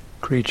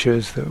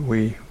 creatures that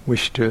we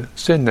wish to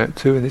send that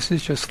to. And this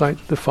is just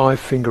like the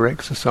 5-finger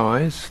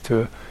exercise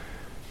to,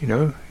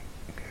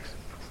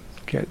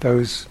 get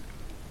that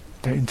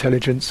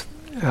intelligence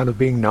out of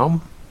being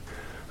numb.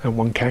 And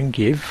one can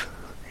give.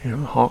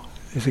 Heart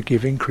is a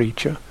giving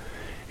creature.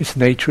 Its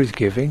nature is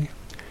giving.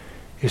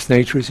 Its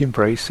nature is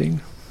embracing.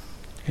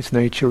 Its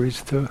nature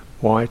is to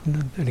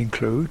widen and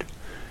include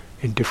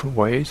in different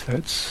ways.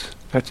 That's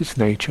its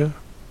nature.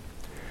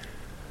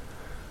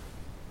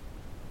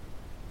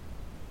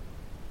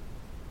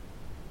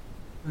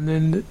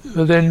 And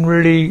then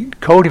really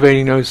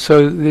cultivating those,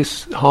 so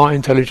this heart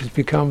intelligence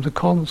becomes a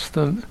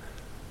constant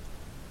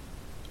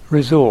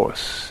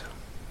resource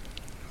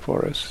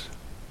for us.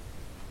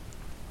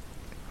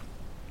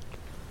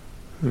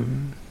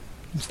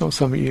 It's not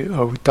something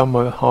I've done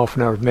my half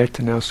an hour of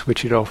metta, now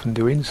switch it off and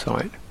do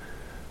insight.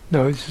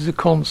 No, this is a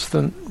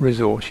constant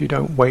resource. You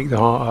don't wake the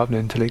heart up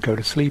until it go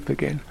to sleep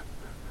again.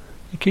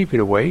 You keep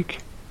it awake.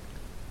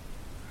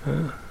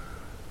 And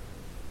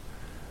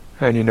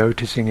you're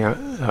noticing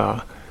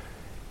the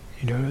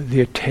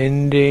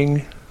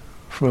attending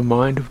from a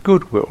mind of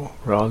goodwill,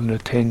 rather than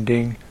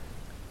attending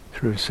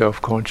through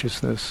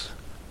self-consciousness,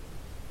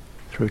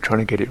 through trying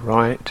to get it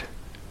right,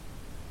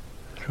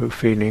 through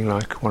feeling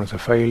like one is a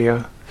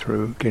failure,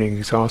 through getting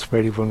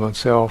exasperated with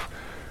oneself,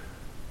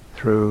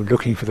 through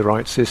looking for the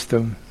right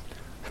system,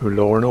 through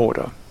law and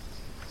order,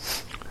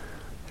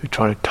 through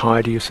trying to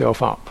tidy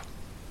yourself up.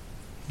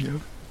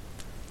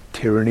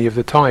 Tyranny of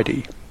the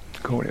tidy,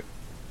 call it.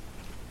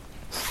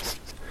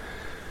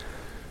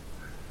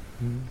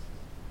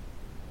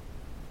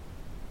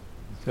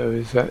 So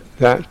is that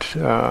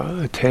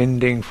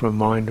attending from a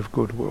mind of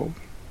goodwill.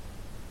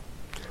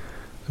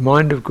 The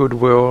mind of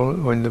goodwill,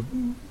 when the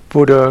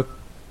Buddha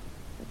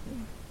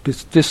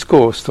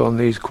discoursed on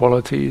these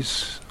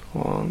qualities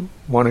on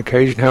one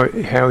occasion,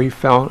 how he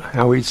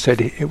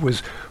said it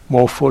was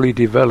more fully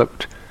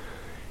developed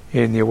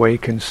in the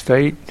awakened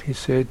state. He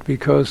said,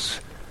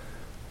 because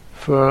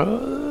for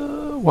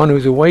one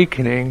who's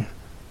awakening,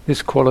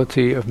 this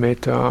quality of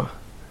metta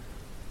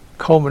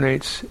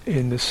culminates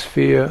in the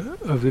sphere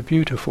of the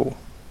beautiful.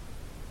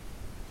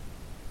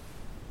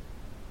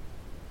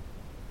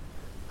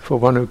 For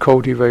one who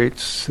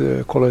cultivates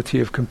the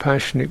quality of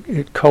compassion,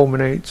 it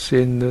culminates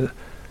in the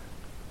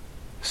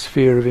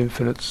sphere of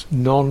infinite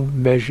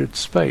non-measured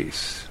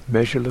space,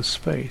 measureless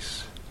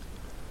space.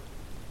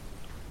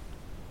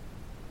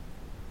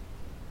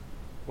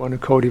 One who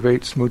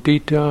cultivates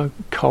mudita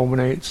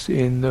culminates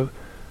in the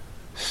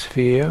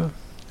sphere,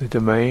 the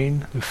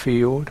domain, the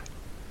field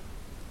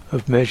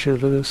of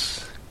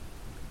measureless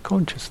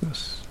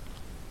consciousness.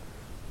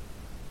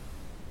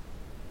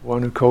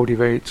 One who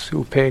cultivates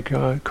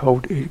upekkha,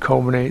 it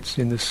culminates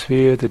in the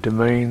sphere, the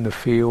domain, the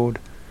field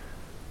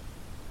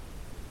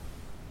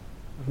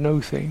of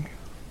no thing.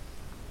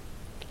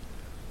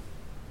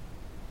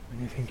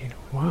 And you're thinking,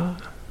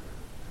 what?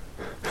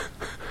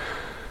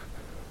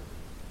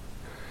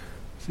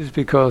 This is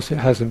because it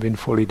hasn't been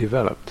fully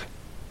developed.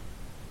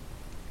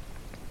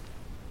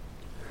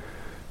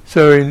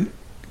 So in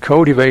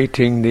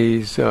cultivating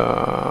these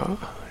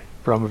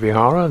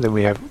Brahmavihara, then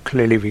we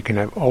can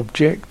have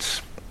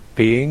objects,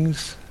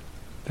 beings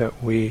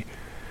that we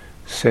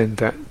send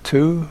that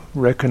to,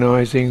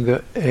 recognizing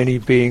that any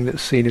being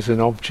that's seen as an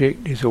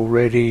object is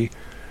already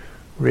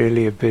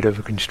really a bit of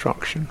a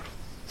construction.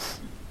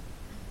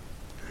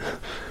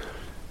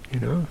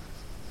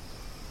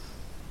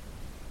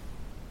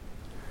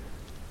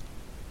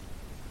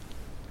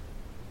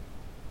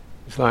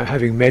 It's like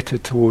having metta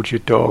towards your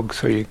dog,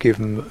 so you give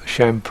him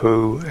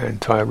shampoo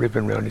and tie a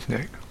ribbon around his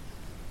neck,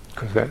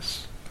 because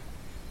that's,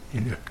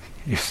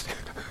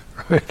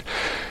 right?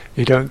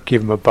 You don't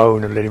give him a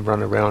bone and let him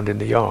run around in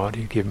the yard.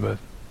 You give him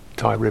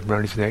tie a ribbon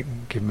around his neck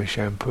and give him a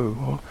shampoo.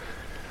 Or,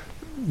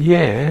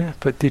 yeah,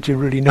 but did you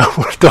really know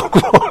what a dog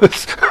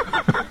was?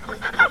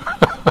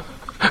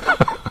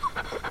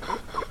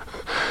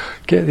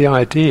 Get the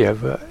idea,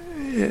 but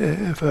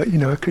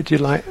could you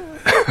like...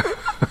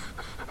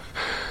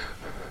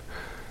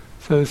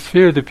 So the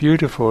sphere of the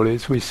beautiful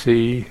is we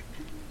see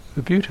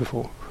the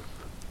beautiful.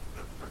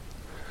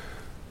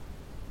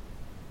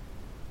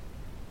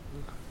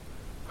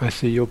 I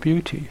see your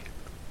beauty.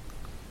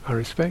 I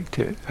respect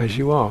it as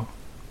you are.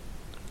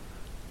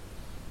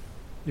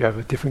 You have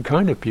a different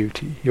kind of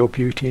beauty. Your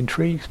beauty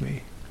intrigues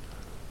me.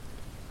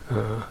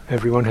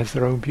 Everyone has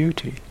their own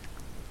beauty.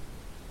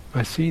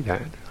 I see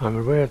that. I'm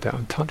aware of that.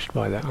 I'm touched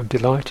by that. I'm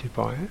delighted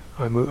by it.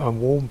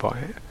 I'm warmed by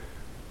it.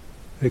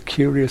 The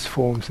curious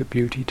forms that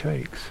beauty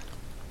takes.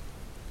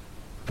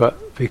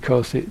 But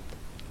because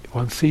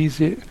one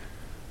sees it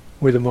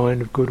with a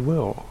mind of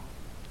goodwill.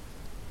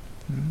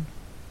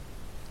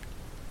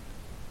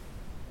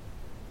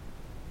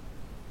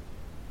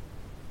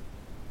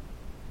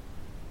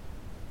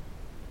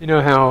 You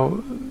know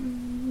how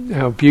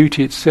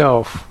beauty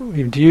itself,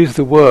 even to use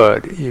the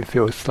word, you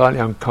feel slightly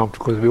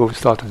uncomfortable because we always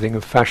start to think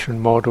of fashion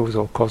models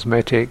or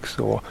cosmetics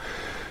or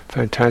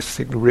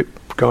fantastic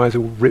guys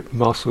with ripped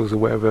muscles or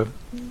whatever,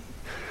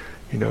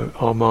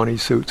 Armani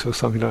suits or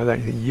something like that.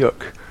 You think,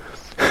 yuck.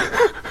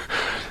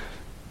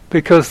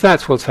 because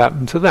that's what's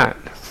happened to that.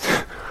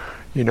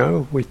 You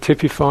know, we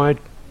typified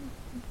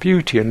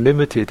beauty and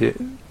limited it,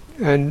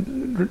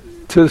 and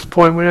to this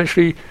point when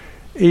actually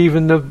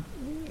even the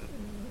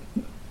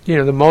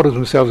models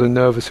themselves are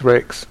nervous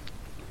wrecks,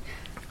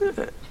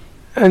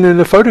 and then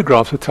the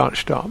photographs are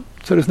touched up,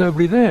 so there's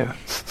nobody there.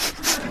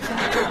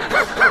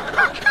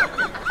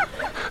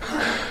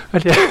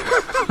 And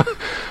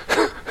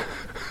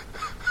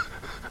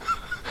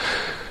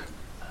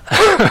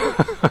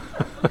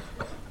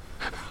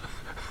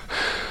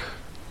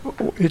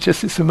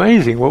it's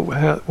amazing what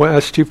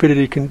our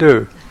stupidity can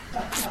do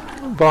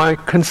by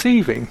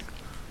conceiving.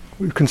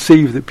 We've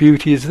conceived that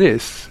beauty is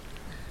this,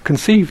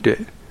 conceived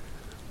it,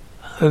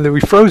 and then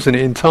we've frozen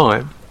it in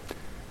time,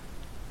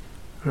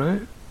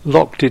 right?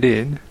 Locked it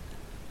in.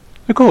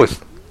 Of course,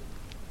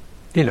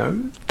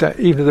 that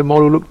even the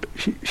model looked,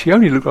 she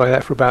only looked like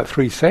that for about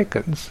 3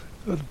 seconds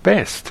at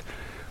best,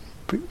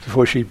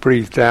 before she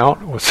breathed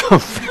out or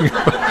something,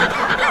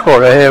 or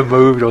her hair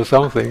moved or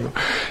something,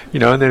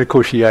 and then of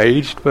course she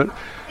aged, and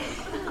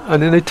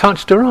then they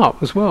touched her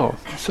up as well.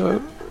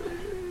 So,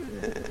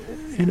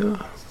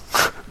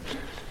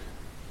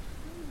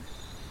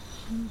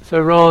 so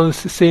rather than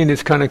seeing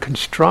this kind of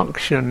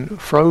construction,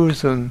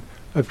 frozen,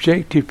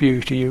 objective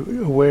beauty,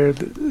 you're aware of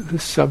the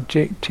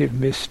subjective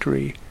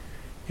mystery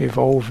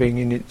evolving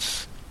in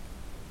its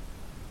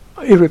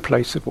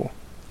irreplaceable.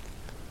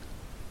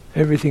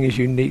 Everything is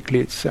uniquely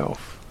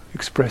itself,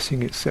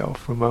 expressing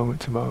itself from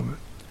moment to moment.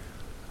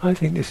 I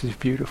think this is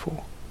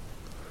beautiful.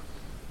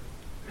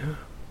 Yeah.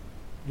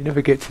 You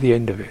never get to the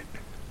end of it.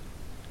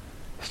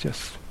 It's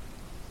just,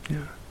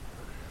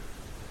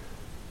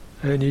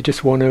 and you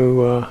just want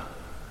to,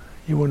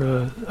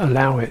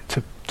 allow it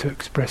to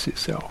express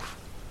itself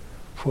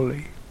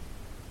fully.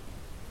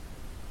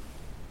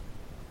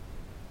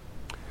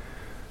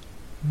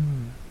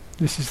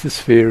 This is the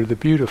sphere of the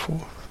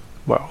beautiful.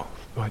 Well,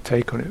 my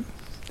take on it.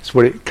 It's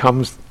what it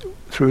comes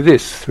through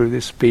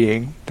this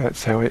being.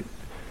 That's how it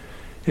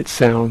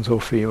sounds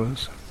or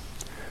feels.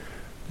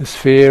 The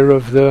sphere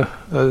of the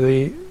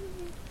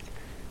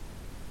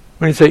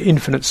when you say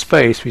infinite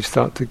space, we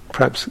start to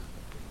perhaps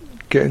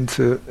get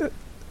into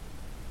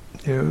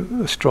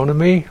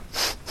astronomy,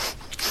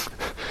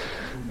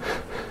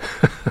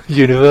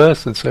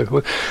 universe, and so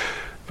forth.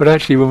 But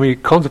actually, when we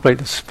contemplate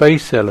the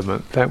space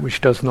element, that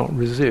which does not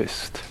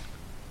resist,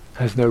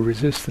 has no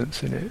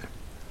resistance in it,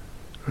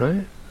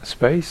 right?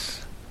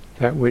 Space,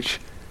 that which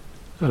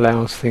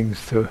allows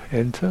things to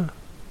enter,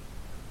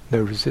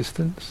 no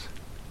resistance.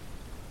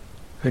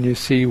 And you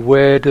see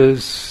what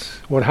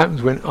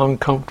happens when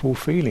uncomfortable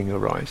feeling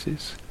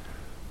arises?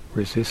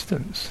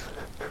 Resistance.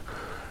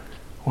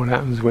 What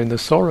happens when the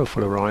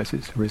sorrowful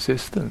arises?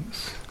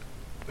 Resistance.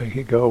 Make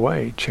it go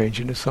away, change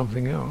it into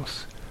something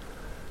else.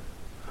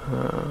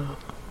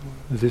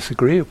 The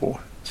disagreeable,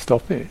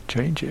 stop it,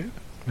 change it,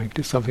 make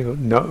it something else.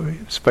 No,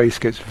 space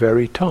gets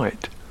very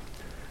tight.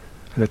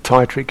 And the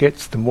tighter it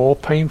gets, the more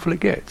painful it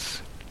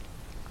gets.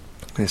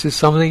 This is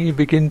something you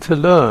begin to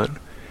learn.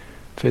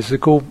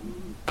 Physical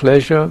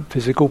pleasure,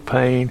 physical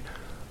pain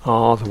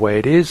are the way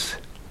it is.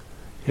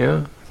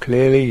 Yeah,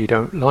 clearly you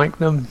don't like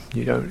them,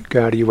 you don't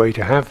go out of your way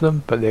to have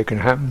them, but they can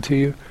happen to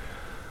you.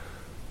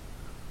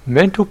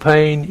 Mental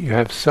pain you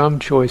have some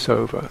choice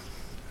over.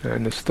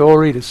 And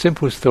the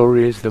simple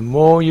story is, the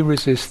more you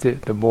resist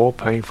it, the more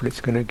painful it's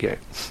going to get.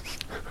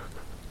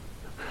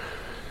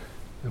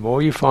 The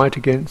more you fight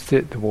against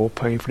it, the more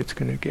painful it's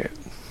going to get.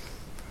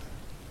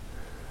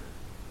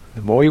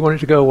 The more you want it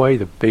to go away,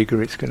 the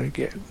bigger it's going to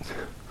get.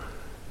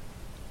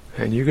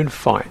 And you can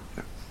fight,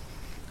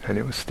 and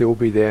it will still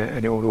be there,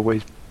 and it will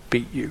always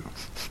beat you.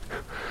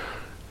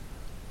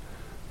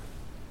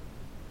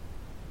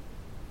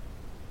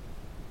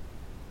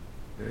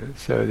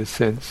 So the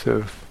sense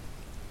of,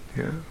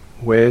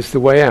 where's the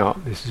way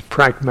out? This is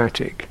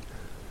pragmatic.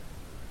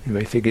 You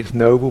may think it's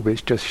noble, but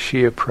it's just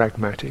sheer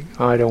pragmatic.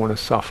 I don't want to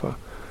suffer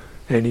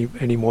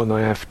any more than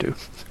I have to.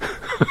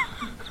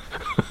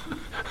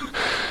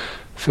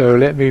 So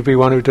let me be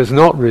one who does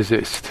not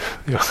resist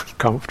the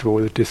uncomfortable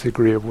or the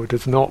disagreeable,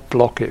 does not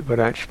block it, but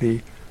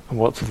actually, and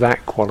what's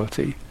that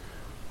quality?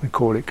 We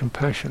call it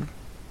compassion.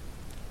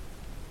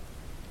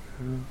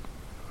 The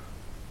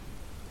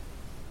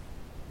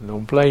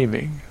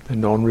non-blaming, the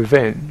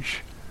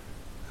non-revenge,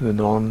 the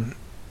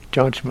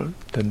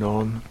non-judgment, the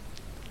non-wounding,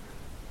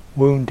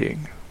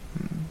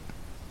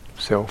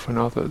 self and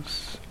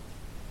others.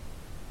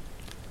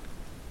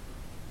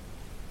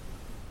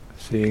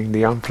 Seeing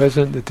the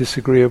unpleasant, the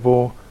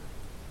disagreeable,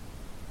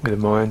 with a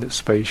mind that's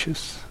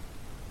spacious.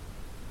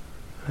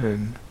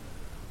 And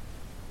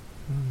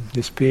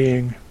this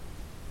being,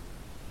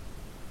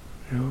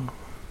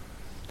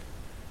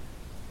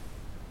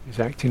 is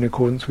acting in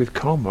accordance with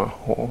karma,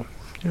 or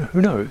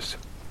who knows.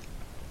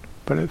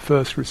 But at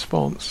first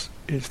response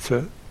is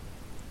to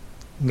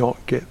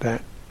not get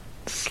that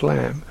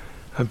slam,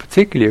 and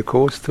particularly, of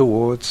course,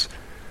 towards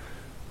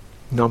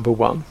number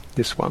one,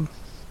 this one,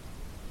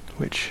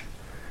 which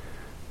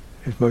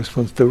is most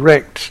one's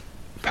direct,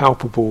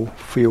 palpable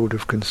field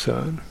of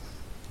concern.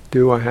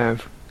 Do I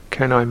have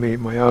can I meet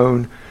my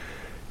own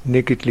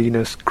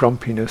niggardliness,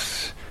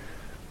 grumpiness,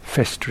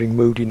 festering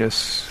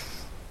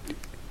moodiness,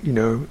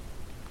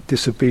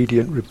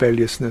 disobedient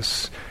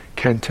rebelliousness,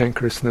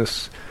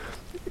 cantankerousness,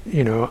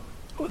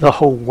 the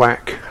whole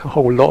whack, a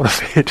whole lot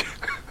of it,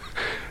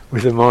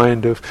 with a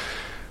mind of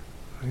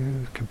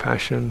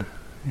compassion.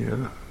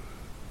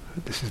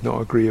 This is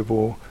not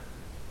agreeable,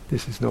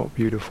 this is not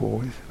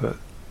beautiful, but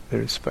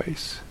there is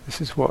space.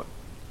 This is where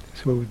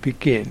we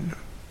begin.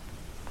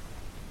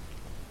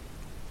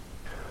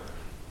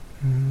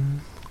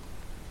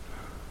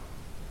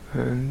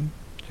 And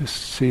just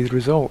see the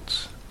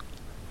results.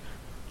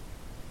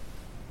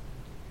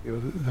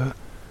 The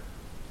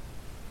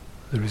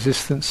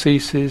resistance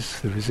ceases,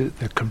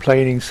 the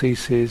complaining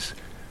ceases,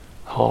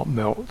 heart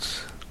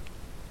melts.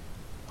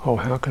 Oh,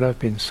 how could I have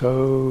been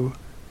so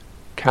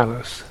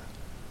callous,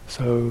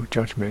 so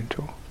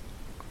judgmental?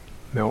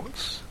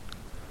 Melts.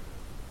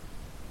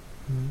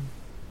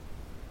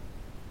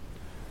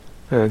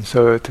 And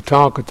so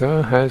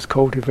Tathagata has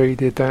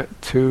cultivated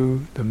that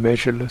to the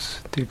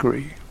measureless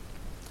degree.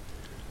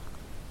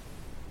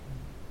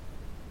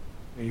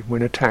 Even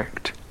when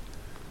attacked,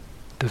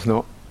 does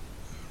not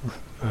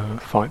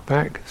fight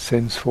back,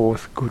 sends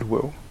forth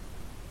goodwill.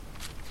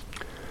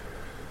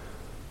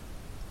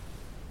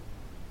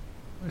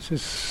 This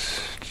is,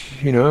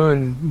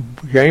 and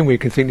again we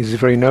can think this is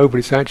very noble.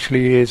 It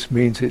actually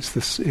means it's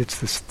the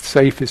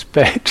safest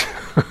bet.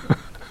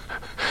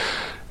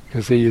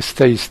 Because you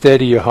stay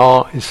steady, your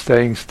heart is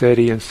staying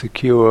steady and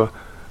secure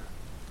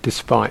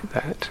despite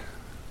that.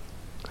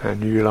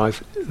 And you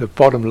realise the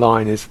bottom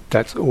line is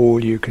that's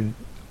all you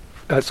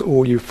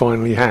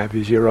finally have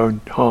is your own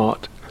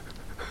heart.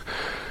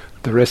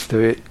 The rest of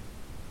it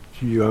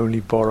you only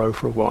borrow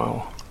for a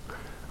while.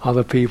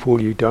 Other people,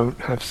 you don't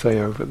have say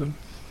over them.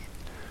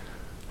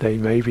 They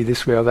may be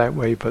this way or that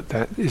way, but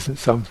that isn't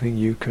something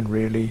you can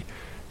really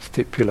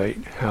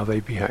stipulate how they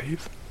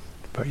behave.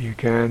 But you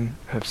can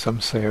have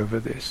some say over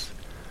this.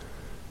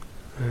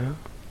 And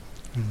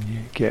you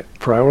get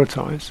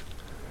prioritise.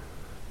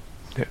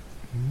 Yeah.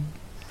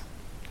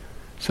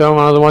 So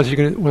otherwise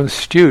one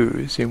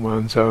stews in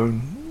one's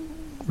own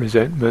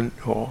resentment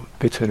or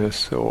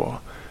bitterness or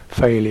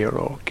failure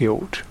or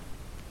guilt.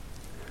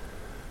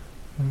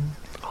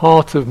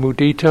 Heart of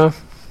mudita,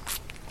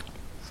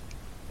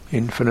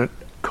 infinite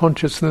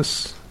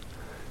consciousness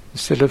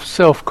instead of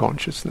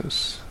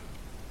self-consciousness.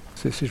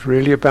 This is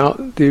really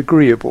about the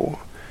agreeable.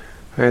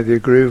 The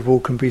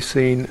agreeable can be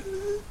seen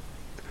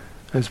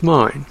as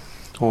mine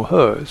or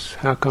hers.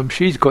 How come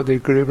she's got the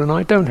agreeable and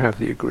I don't have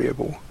the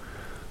agreeable?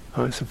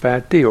 Oh, it's a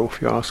bad deal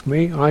if you ask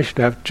me. I should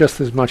have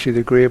just as much of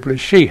the agreeable as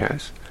she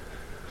has.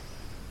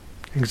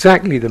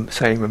 Exactly the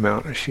same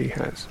amount as she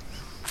has.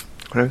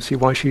 I don't see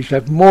why she should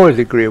have more of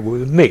the agreeable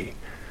than me.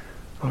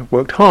 I've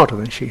worked harder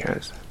than she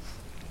has.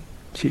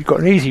 She's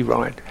got an easy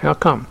ride. How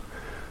come?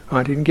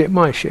 I didn't get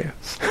my share.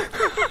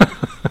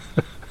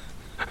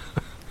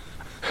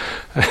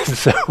 And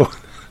so,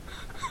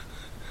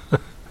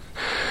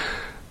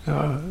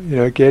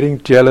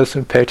 getting jealous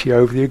and petty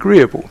over the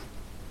agreeable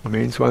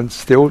means one's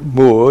still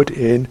moored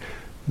in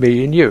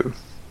me and you.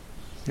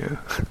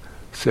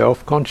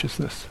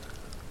 Self-consciousness.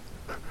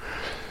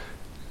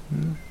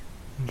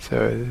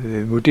 So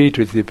the mudita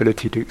is the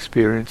ability to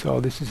experience,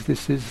 this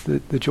is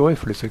the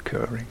joyful is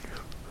occurring.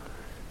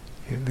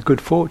 The good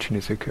fortune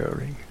is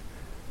occurring.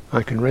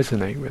 I can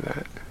resonate with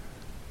that.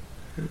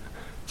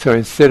 So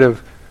instead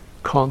of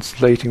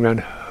constellating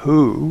around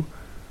who,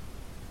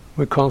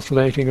 we're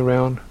constellating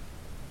around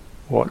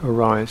what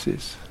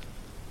arises.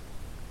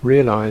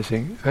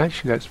 Realizing,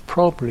 actually that's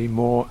probably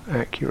more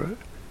accurate,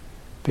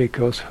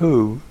 because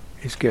who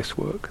is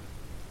guesswork.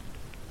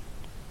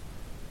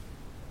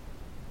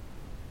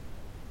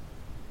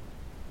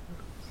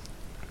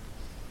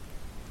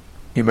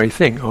 You may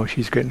think,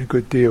 she's getting a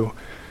good deal,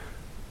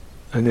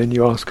 and then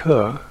you ask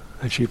her,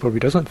 and she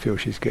probably doesn't feel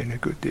she's getting a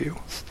good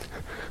deal.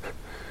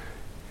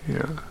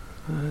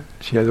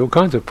 She has all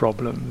kinds of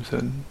problems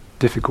and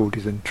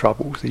difficulties and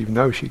troubles, even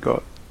though she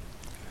got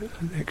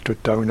an extra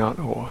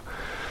donut or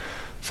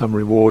some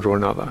reward or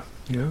another.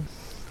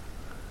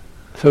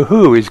 So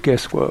who is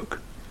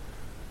guesswork?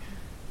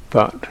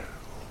 But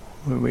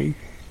when we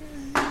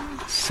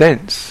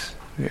sense,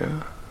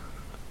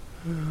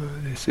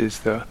 this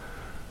is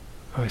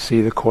I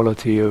see the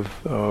quality of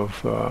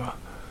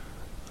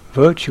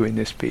virtue in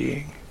this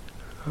being.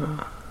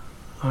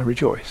 I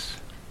rejoice.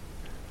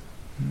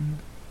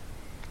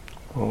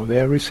 Or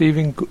they are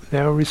receiving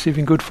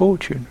good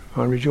fortune.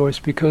 I rejoice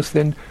because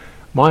then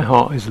my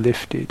heart is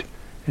lifted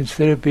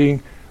instead of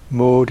being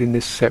moored in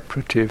this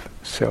separative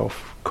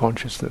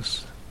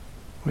self-consciousness.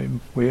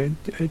 We're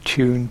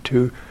attuned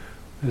to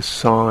the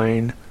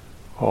sign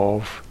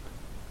of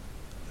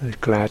the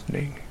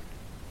gladdening,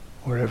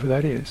 wherever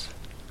that is.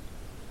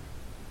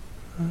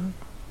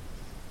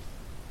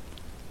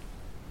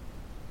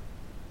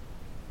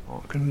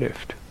 Heart can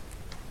lift.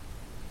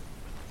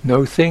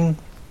 No thing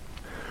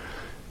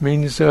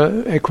means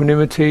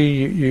equanimity.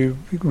 You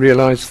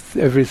realize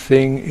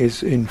everything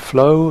is in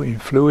flow, in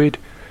fluid,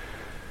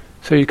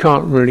 so you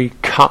can't really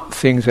cut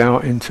things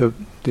out into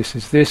this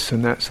is this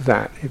and that's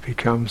that. It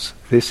becomes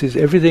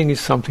everything is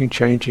something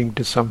changing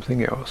to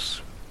something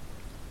else.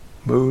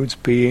 Moods,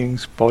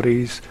 beings,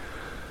 bodies,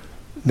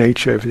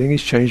 nature, everything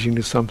is changing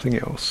to something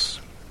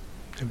else.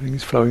 Everything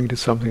is flowing to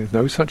something. There's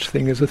no such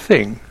thing as a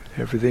thing.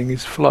 Everything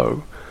is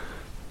flow.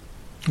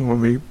 And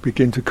when we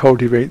begin to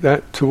cultivate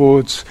that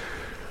towards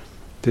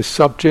this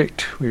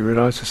subject, we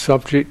realize the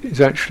subject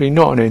is actually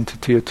not an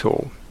entity at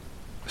all.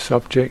 The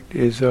subject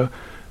is a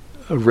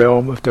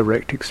realm of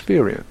direct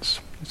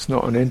experience. It's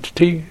not an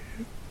entity,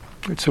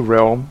 it's a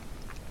realm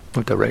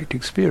of direct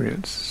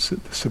experience. So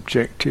the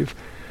subjective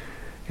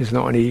is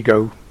not an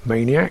ego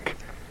maniac,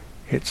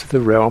 it's the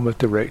realm of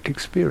direct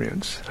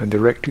experience. And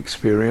direct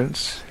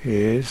experience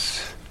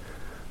is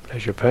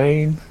pleasure,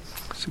 pain,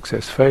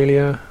 success,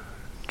 failure,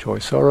 joy,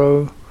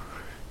 sorrow,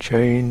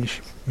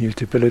 change,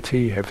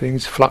 mutability.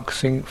 Everything's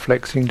flexing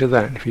to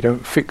that. If you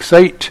don't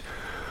fixate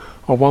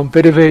on one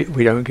bit of it,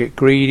 we don't get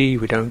greedy,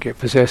 we don't get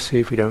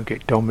possessive, we don't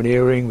get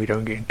domineering, we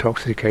don't get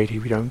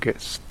intoxicated, we don't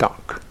get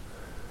stuck.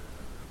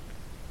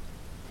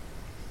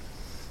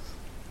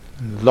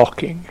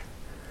 Locking.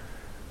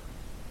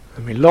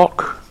 And we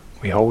lock,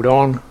 we hold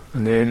on,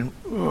 and then,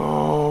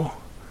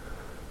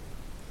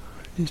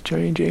 it's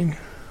changing.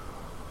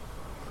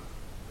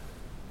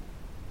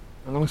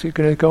 How long is it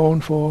going to go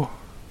on for?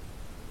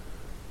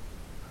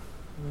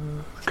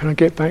 Can I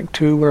get back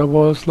to where I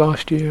was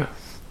last year?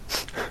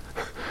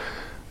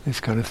 This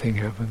kind of thing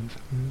happens.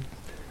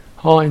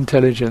 Heart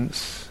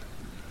intelligence,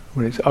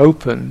 when it's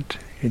opened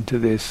into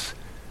this,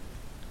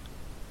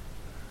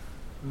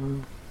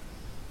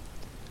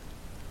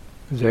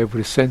 is able to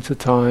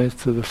sensitize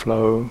to the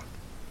flow.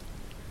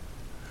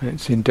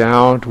 It's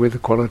endowed with the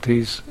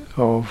qualities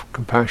of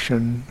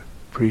compassion,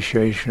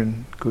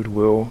 appreciation,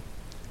 goodwill,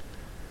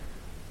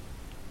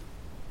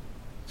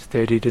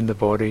 steadied in the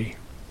body,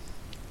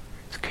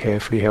 it's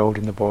carefully held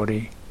in the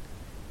body,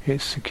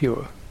 it's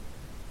secure.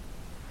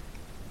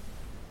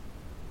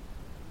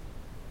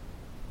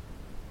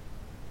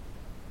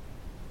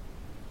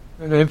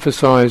 And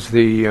emphasize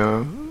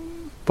the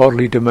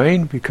bodily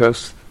domain,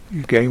 because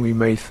again we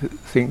may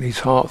think these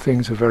heart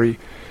things are very,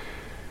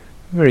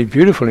 very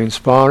beautiful and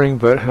inspiring,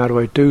 but how do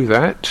I do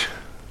that?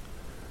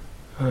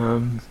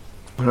 And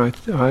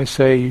I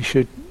say you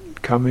should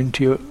come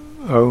into your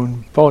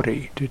own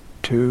body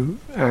to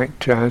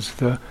act as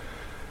the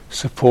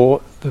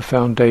support, the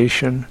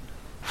foundation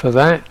for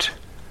that,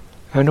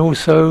 and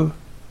also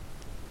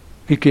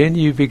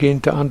you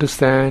begin to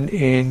understand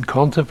in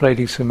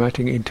contemplating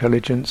somatic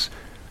intelligence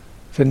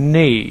the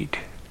need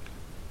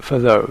for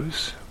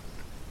those,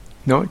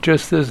 not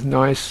just as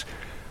nice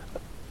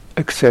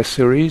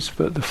accessories,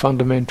 but the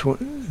fundamental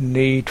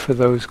need for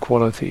those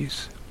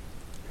qualities.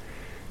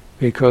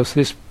 Because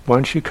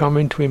once you come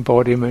into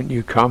embodiment,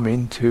 you come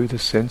into the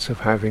sense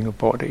of having a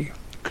body,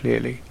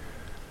 clearly.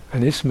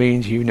 And this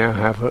means you now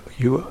have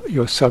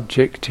your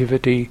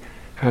subjectivity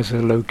has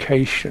a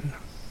location.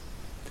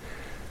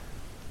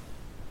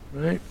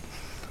 Right?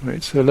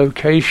 It's a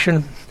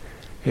location,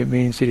 it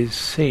means it is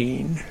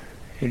seen,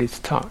 it is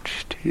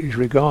touched, it is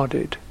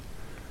regarded.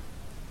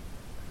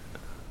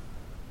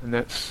 And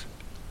that's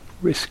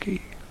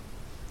risky.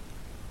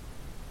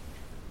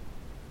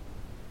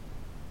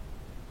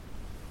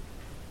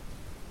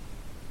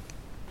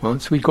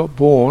 Once we got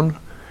born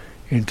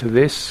into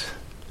this,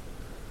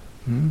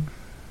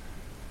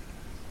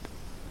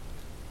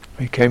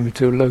 we came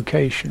into a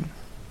location.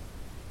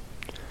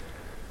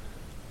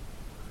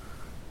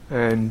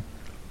 And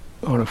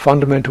on a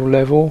fundamental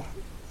level,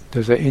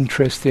 there's an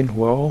interest in,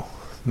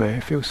 may I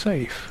feel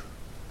safe,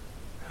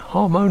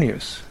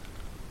 harmonious.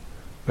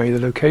 May the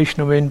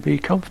location I'm in be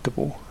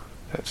comfortable.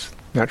 That's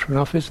natural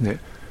enough, isn't it?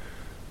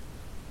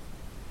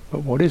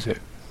 But what is it?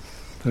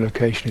 The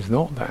location is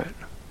not that.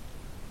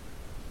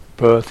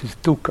 Birth is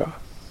dukkha.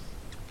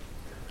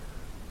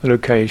 The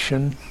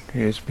location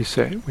is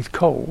beset with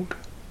cold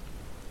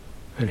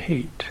and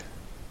heat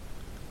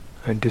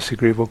and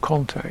disagreeable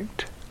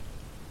contact,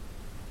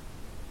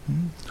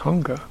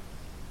 hunger.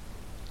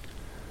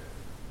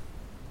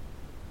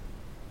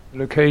 The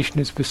location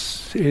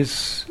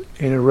is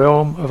in a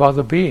realm of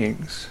other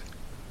beings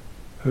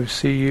who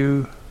see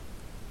you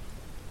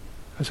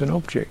as an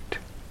object.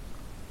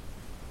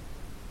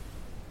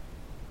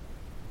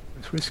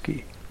 It's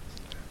risky.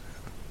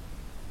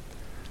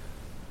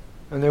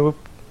 And they will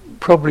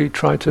probably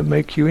try to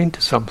make you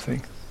into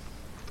something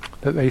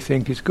that they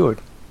think is good.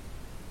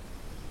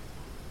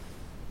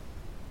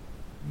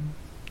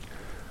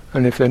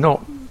 And if they're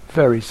not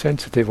very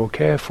sensitive or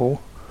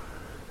careful,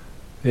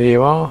 there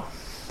you are,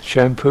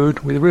 shampooed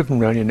with a ribbon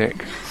round your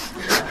neck.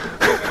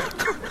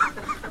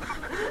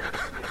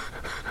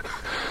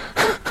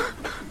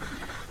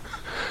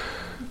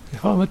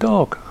 If I'm a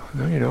dog,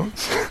 no you're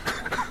not.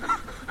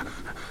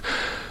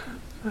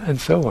 And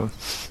so on.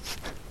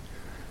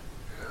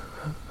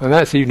 And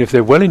that's even if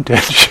they're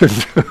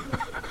well-intentioned,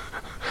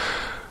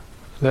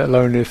 let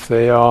alone if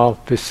they are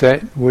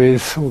beset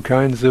with all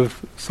kinds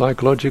of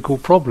psychological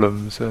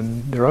problems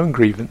and their own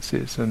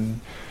grievances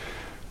and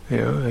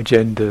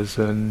agendas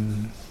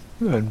and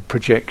and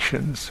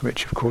projections,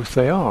 which of course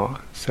they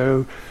are.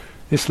 So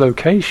this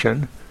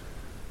location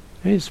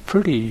is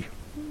pretty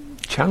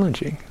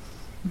challenging,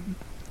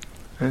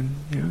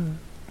 and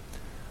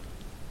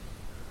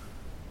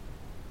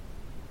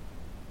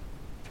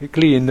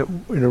particularly in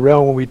a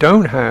realm where we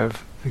don't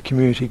have the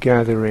community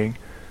gathering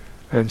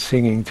and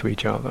singing to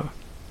each other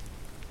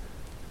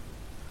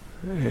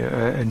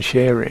and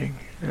sharing.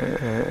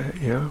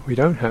 We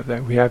don't have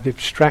that. We have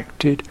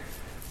abstracted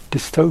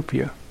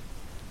dystopia.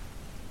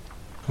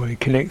 We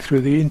connect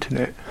through the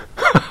internet.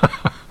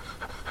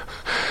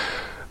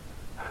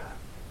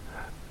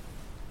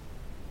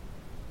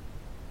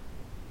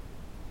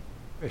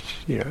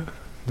 Which,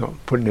 not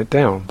putting it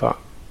down, but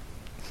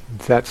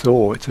that's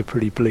all. It's a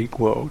pretty bleak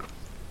world.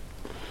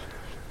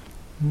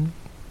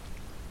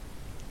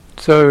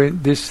 So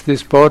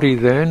this body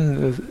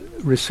then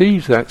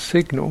receives that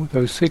signal,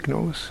 those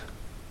signals.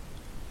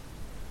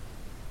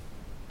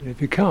 It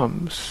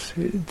becomes,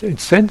 it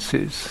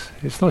senses.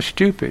 It's not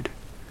stupid.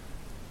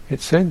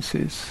 It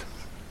senses.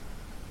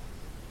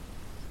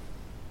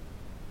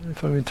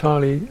 If I'm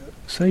entirely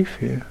safe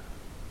here,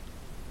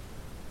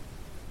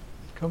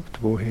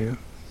 comfortable here,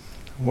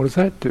 what does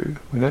that do?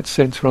 When that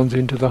sense runs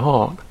into the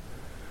heart,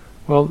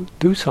 well,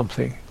 do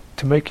something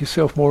to make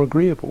yourself more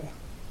agreeable.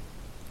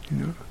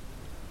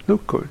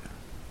 Look good,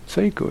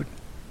 say good,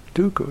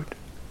 do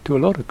a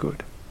lot of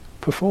good,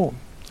 perform,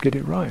 get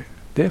it right.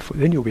 Therefore,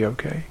 then you'll be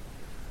okay.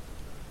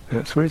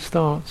 That's where it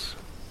starts.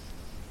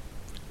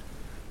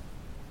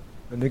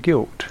 And the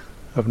guilt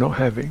of not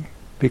having,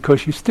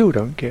 because you still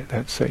don't get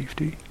that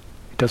safety.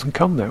 It doesn't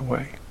come that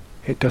way.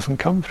 It doesn't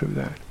come through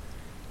that.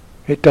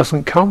 It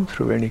doesn't come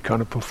through any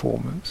kind of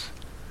performance.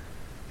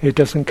 It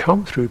doesn't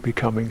come through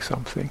becoming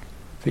something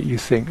that you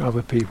think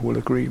other people will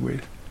agree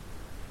with.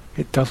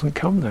 It doesn't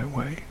come that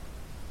way.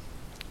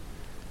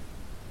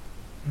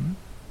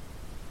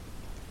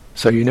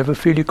 So you never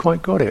feel you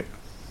quite got it.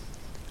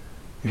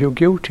 You feel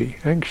guilty,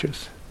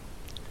 anxious.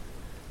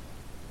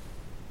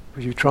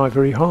 Because you try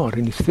very hard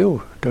and you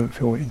still don't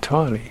feel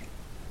entirely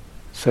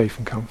safe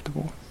and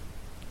comfortable.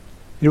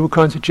 You do all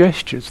kinds of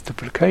gestures to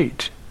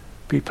placate,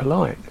 be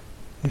polite.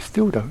 You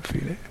still don't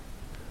feel it.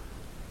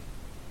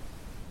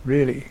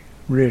 Really,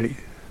 really.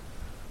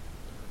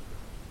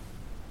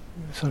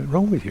 There's something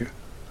wrong with you.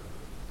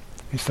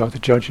 You start to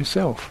judge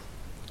yourself.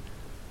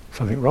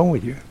 Something wrong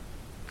with you.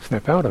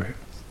 Snap out of it.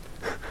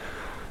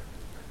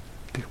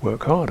 Did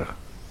work harder.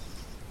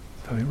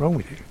 Something wrong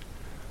with you.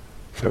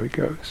 So it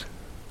goes.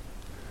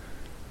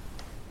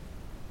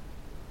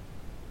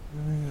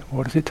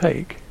 What does it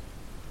take?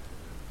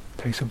 It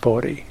takes a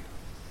body.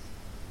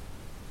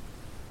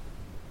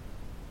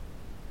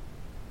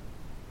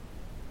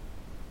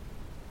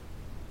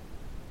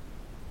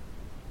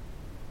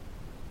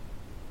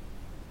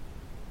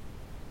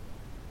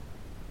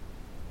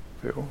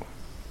 Feel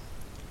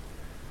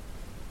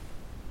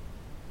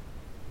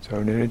its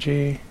own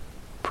energy,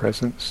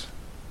 presence,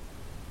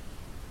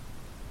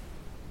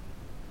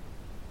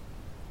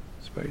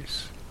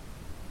 space.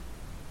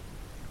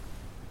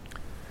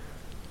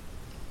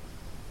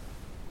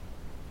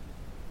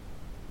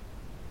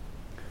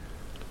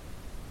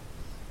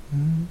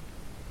 And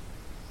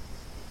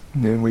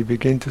then we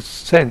begin to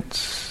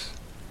sense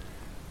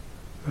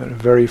at a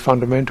very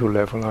fundamental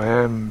level, I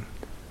am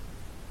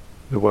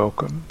the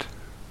welcomed.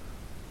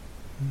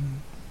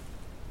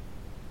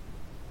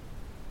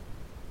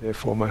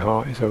 Therefore my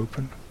heart is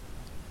open,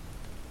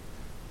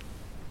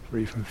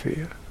 free from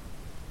fear,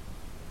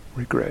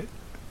 regret,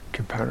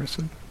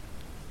 comparison.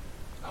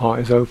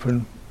 Heart is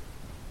open,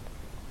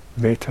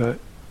 metta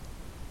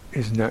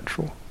is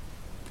natural.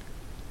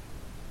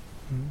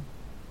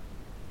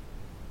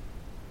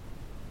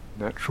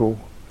 Natural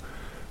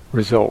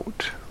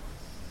result.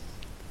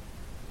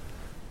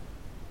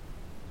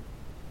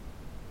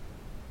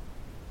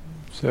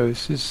 So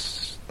this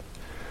is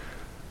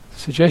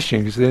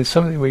suggestion, because there's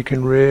something we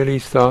can really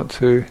start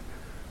to,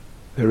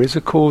 there is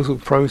a causal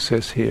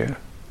process here.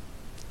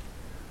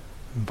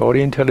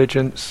 Body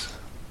intelligence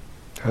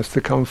has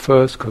to come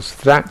first, because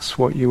that's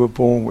what you were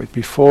born with.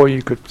 Before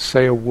you could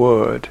say a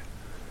word,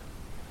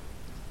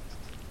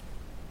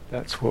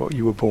 that's what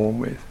you were born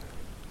with.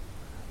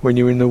 When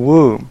you were in the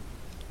womb,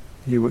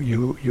 it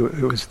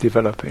was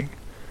developing.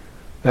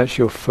 That's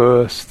your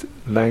first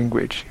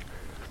language.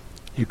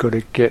 You've got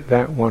to get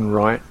that one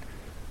right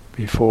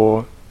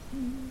before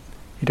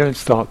you don't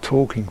start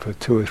talking for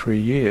 2 or 3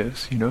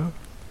 years,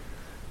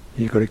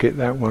 You've got to get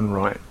that one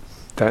right.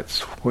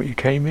 That's what you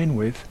came in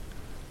with.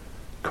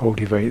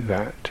 Cultivate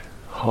that.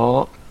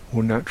 Heart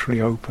will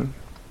naturally open.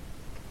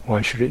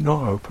 Why should it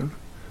not open?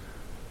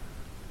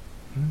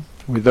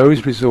 With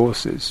those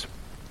resources,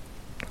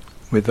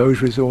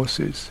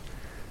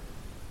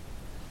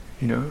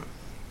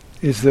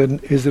 is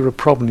there a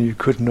problem you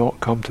could not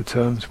come to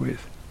terms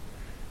with?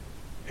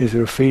 Is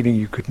there a feeling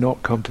you could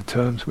not come to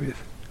terms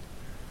with?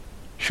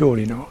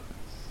 Surely not.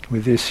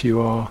 With this you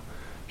are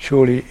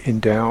surely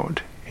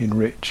endowed,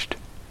 enriched,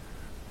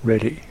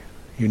 ready.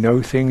 You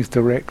know things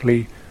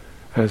directly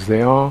as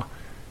they are.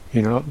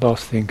 You're not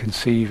lost in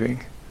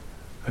conceiving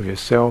of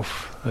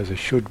yourself as a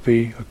should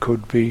be, a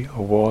could be,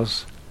 a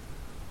was,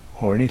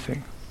 or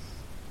anything.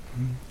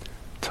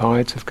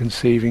 Tides of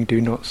conceiving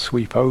do not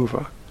sweep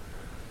over.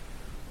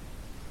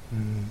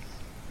 And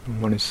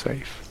one is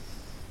safe.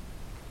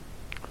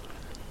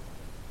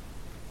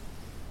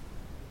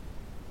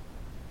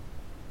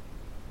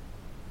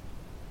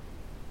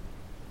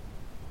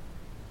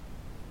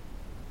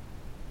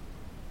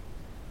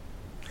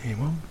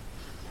 Anyone?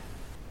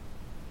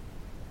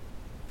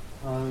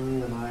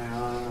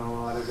 Annamaya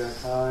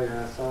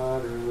Navargataya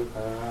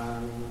Sadhuka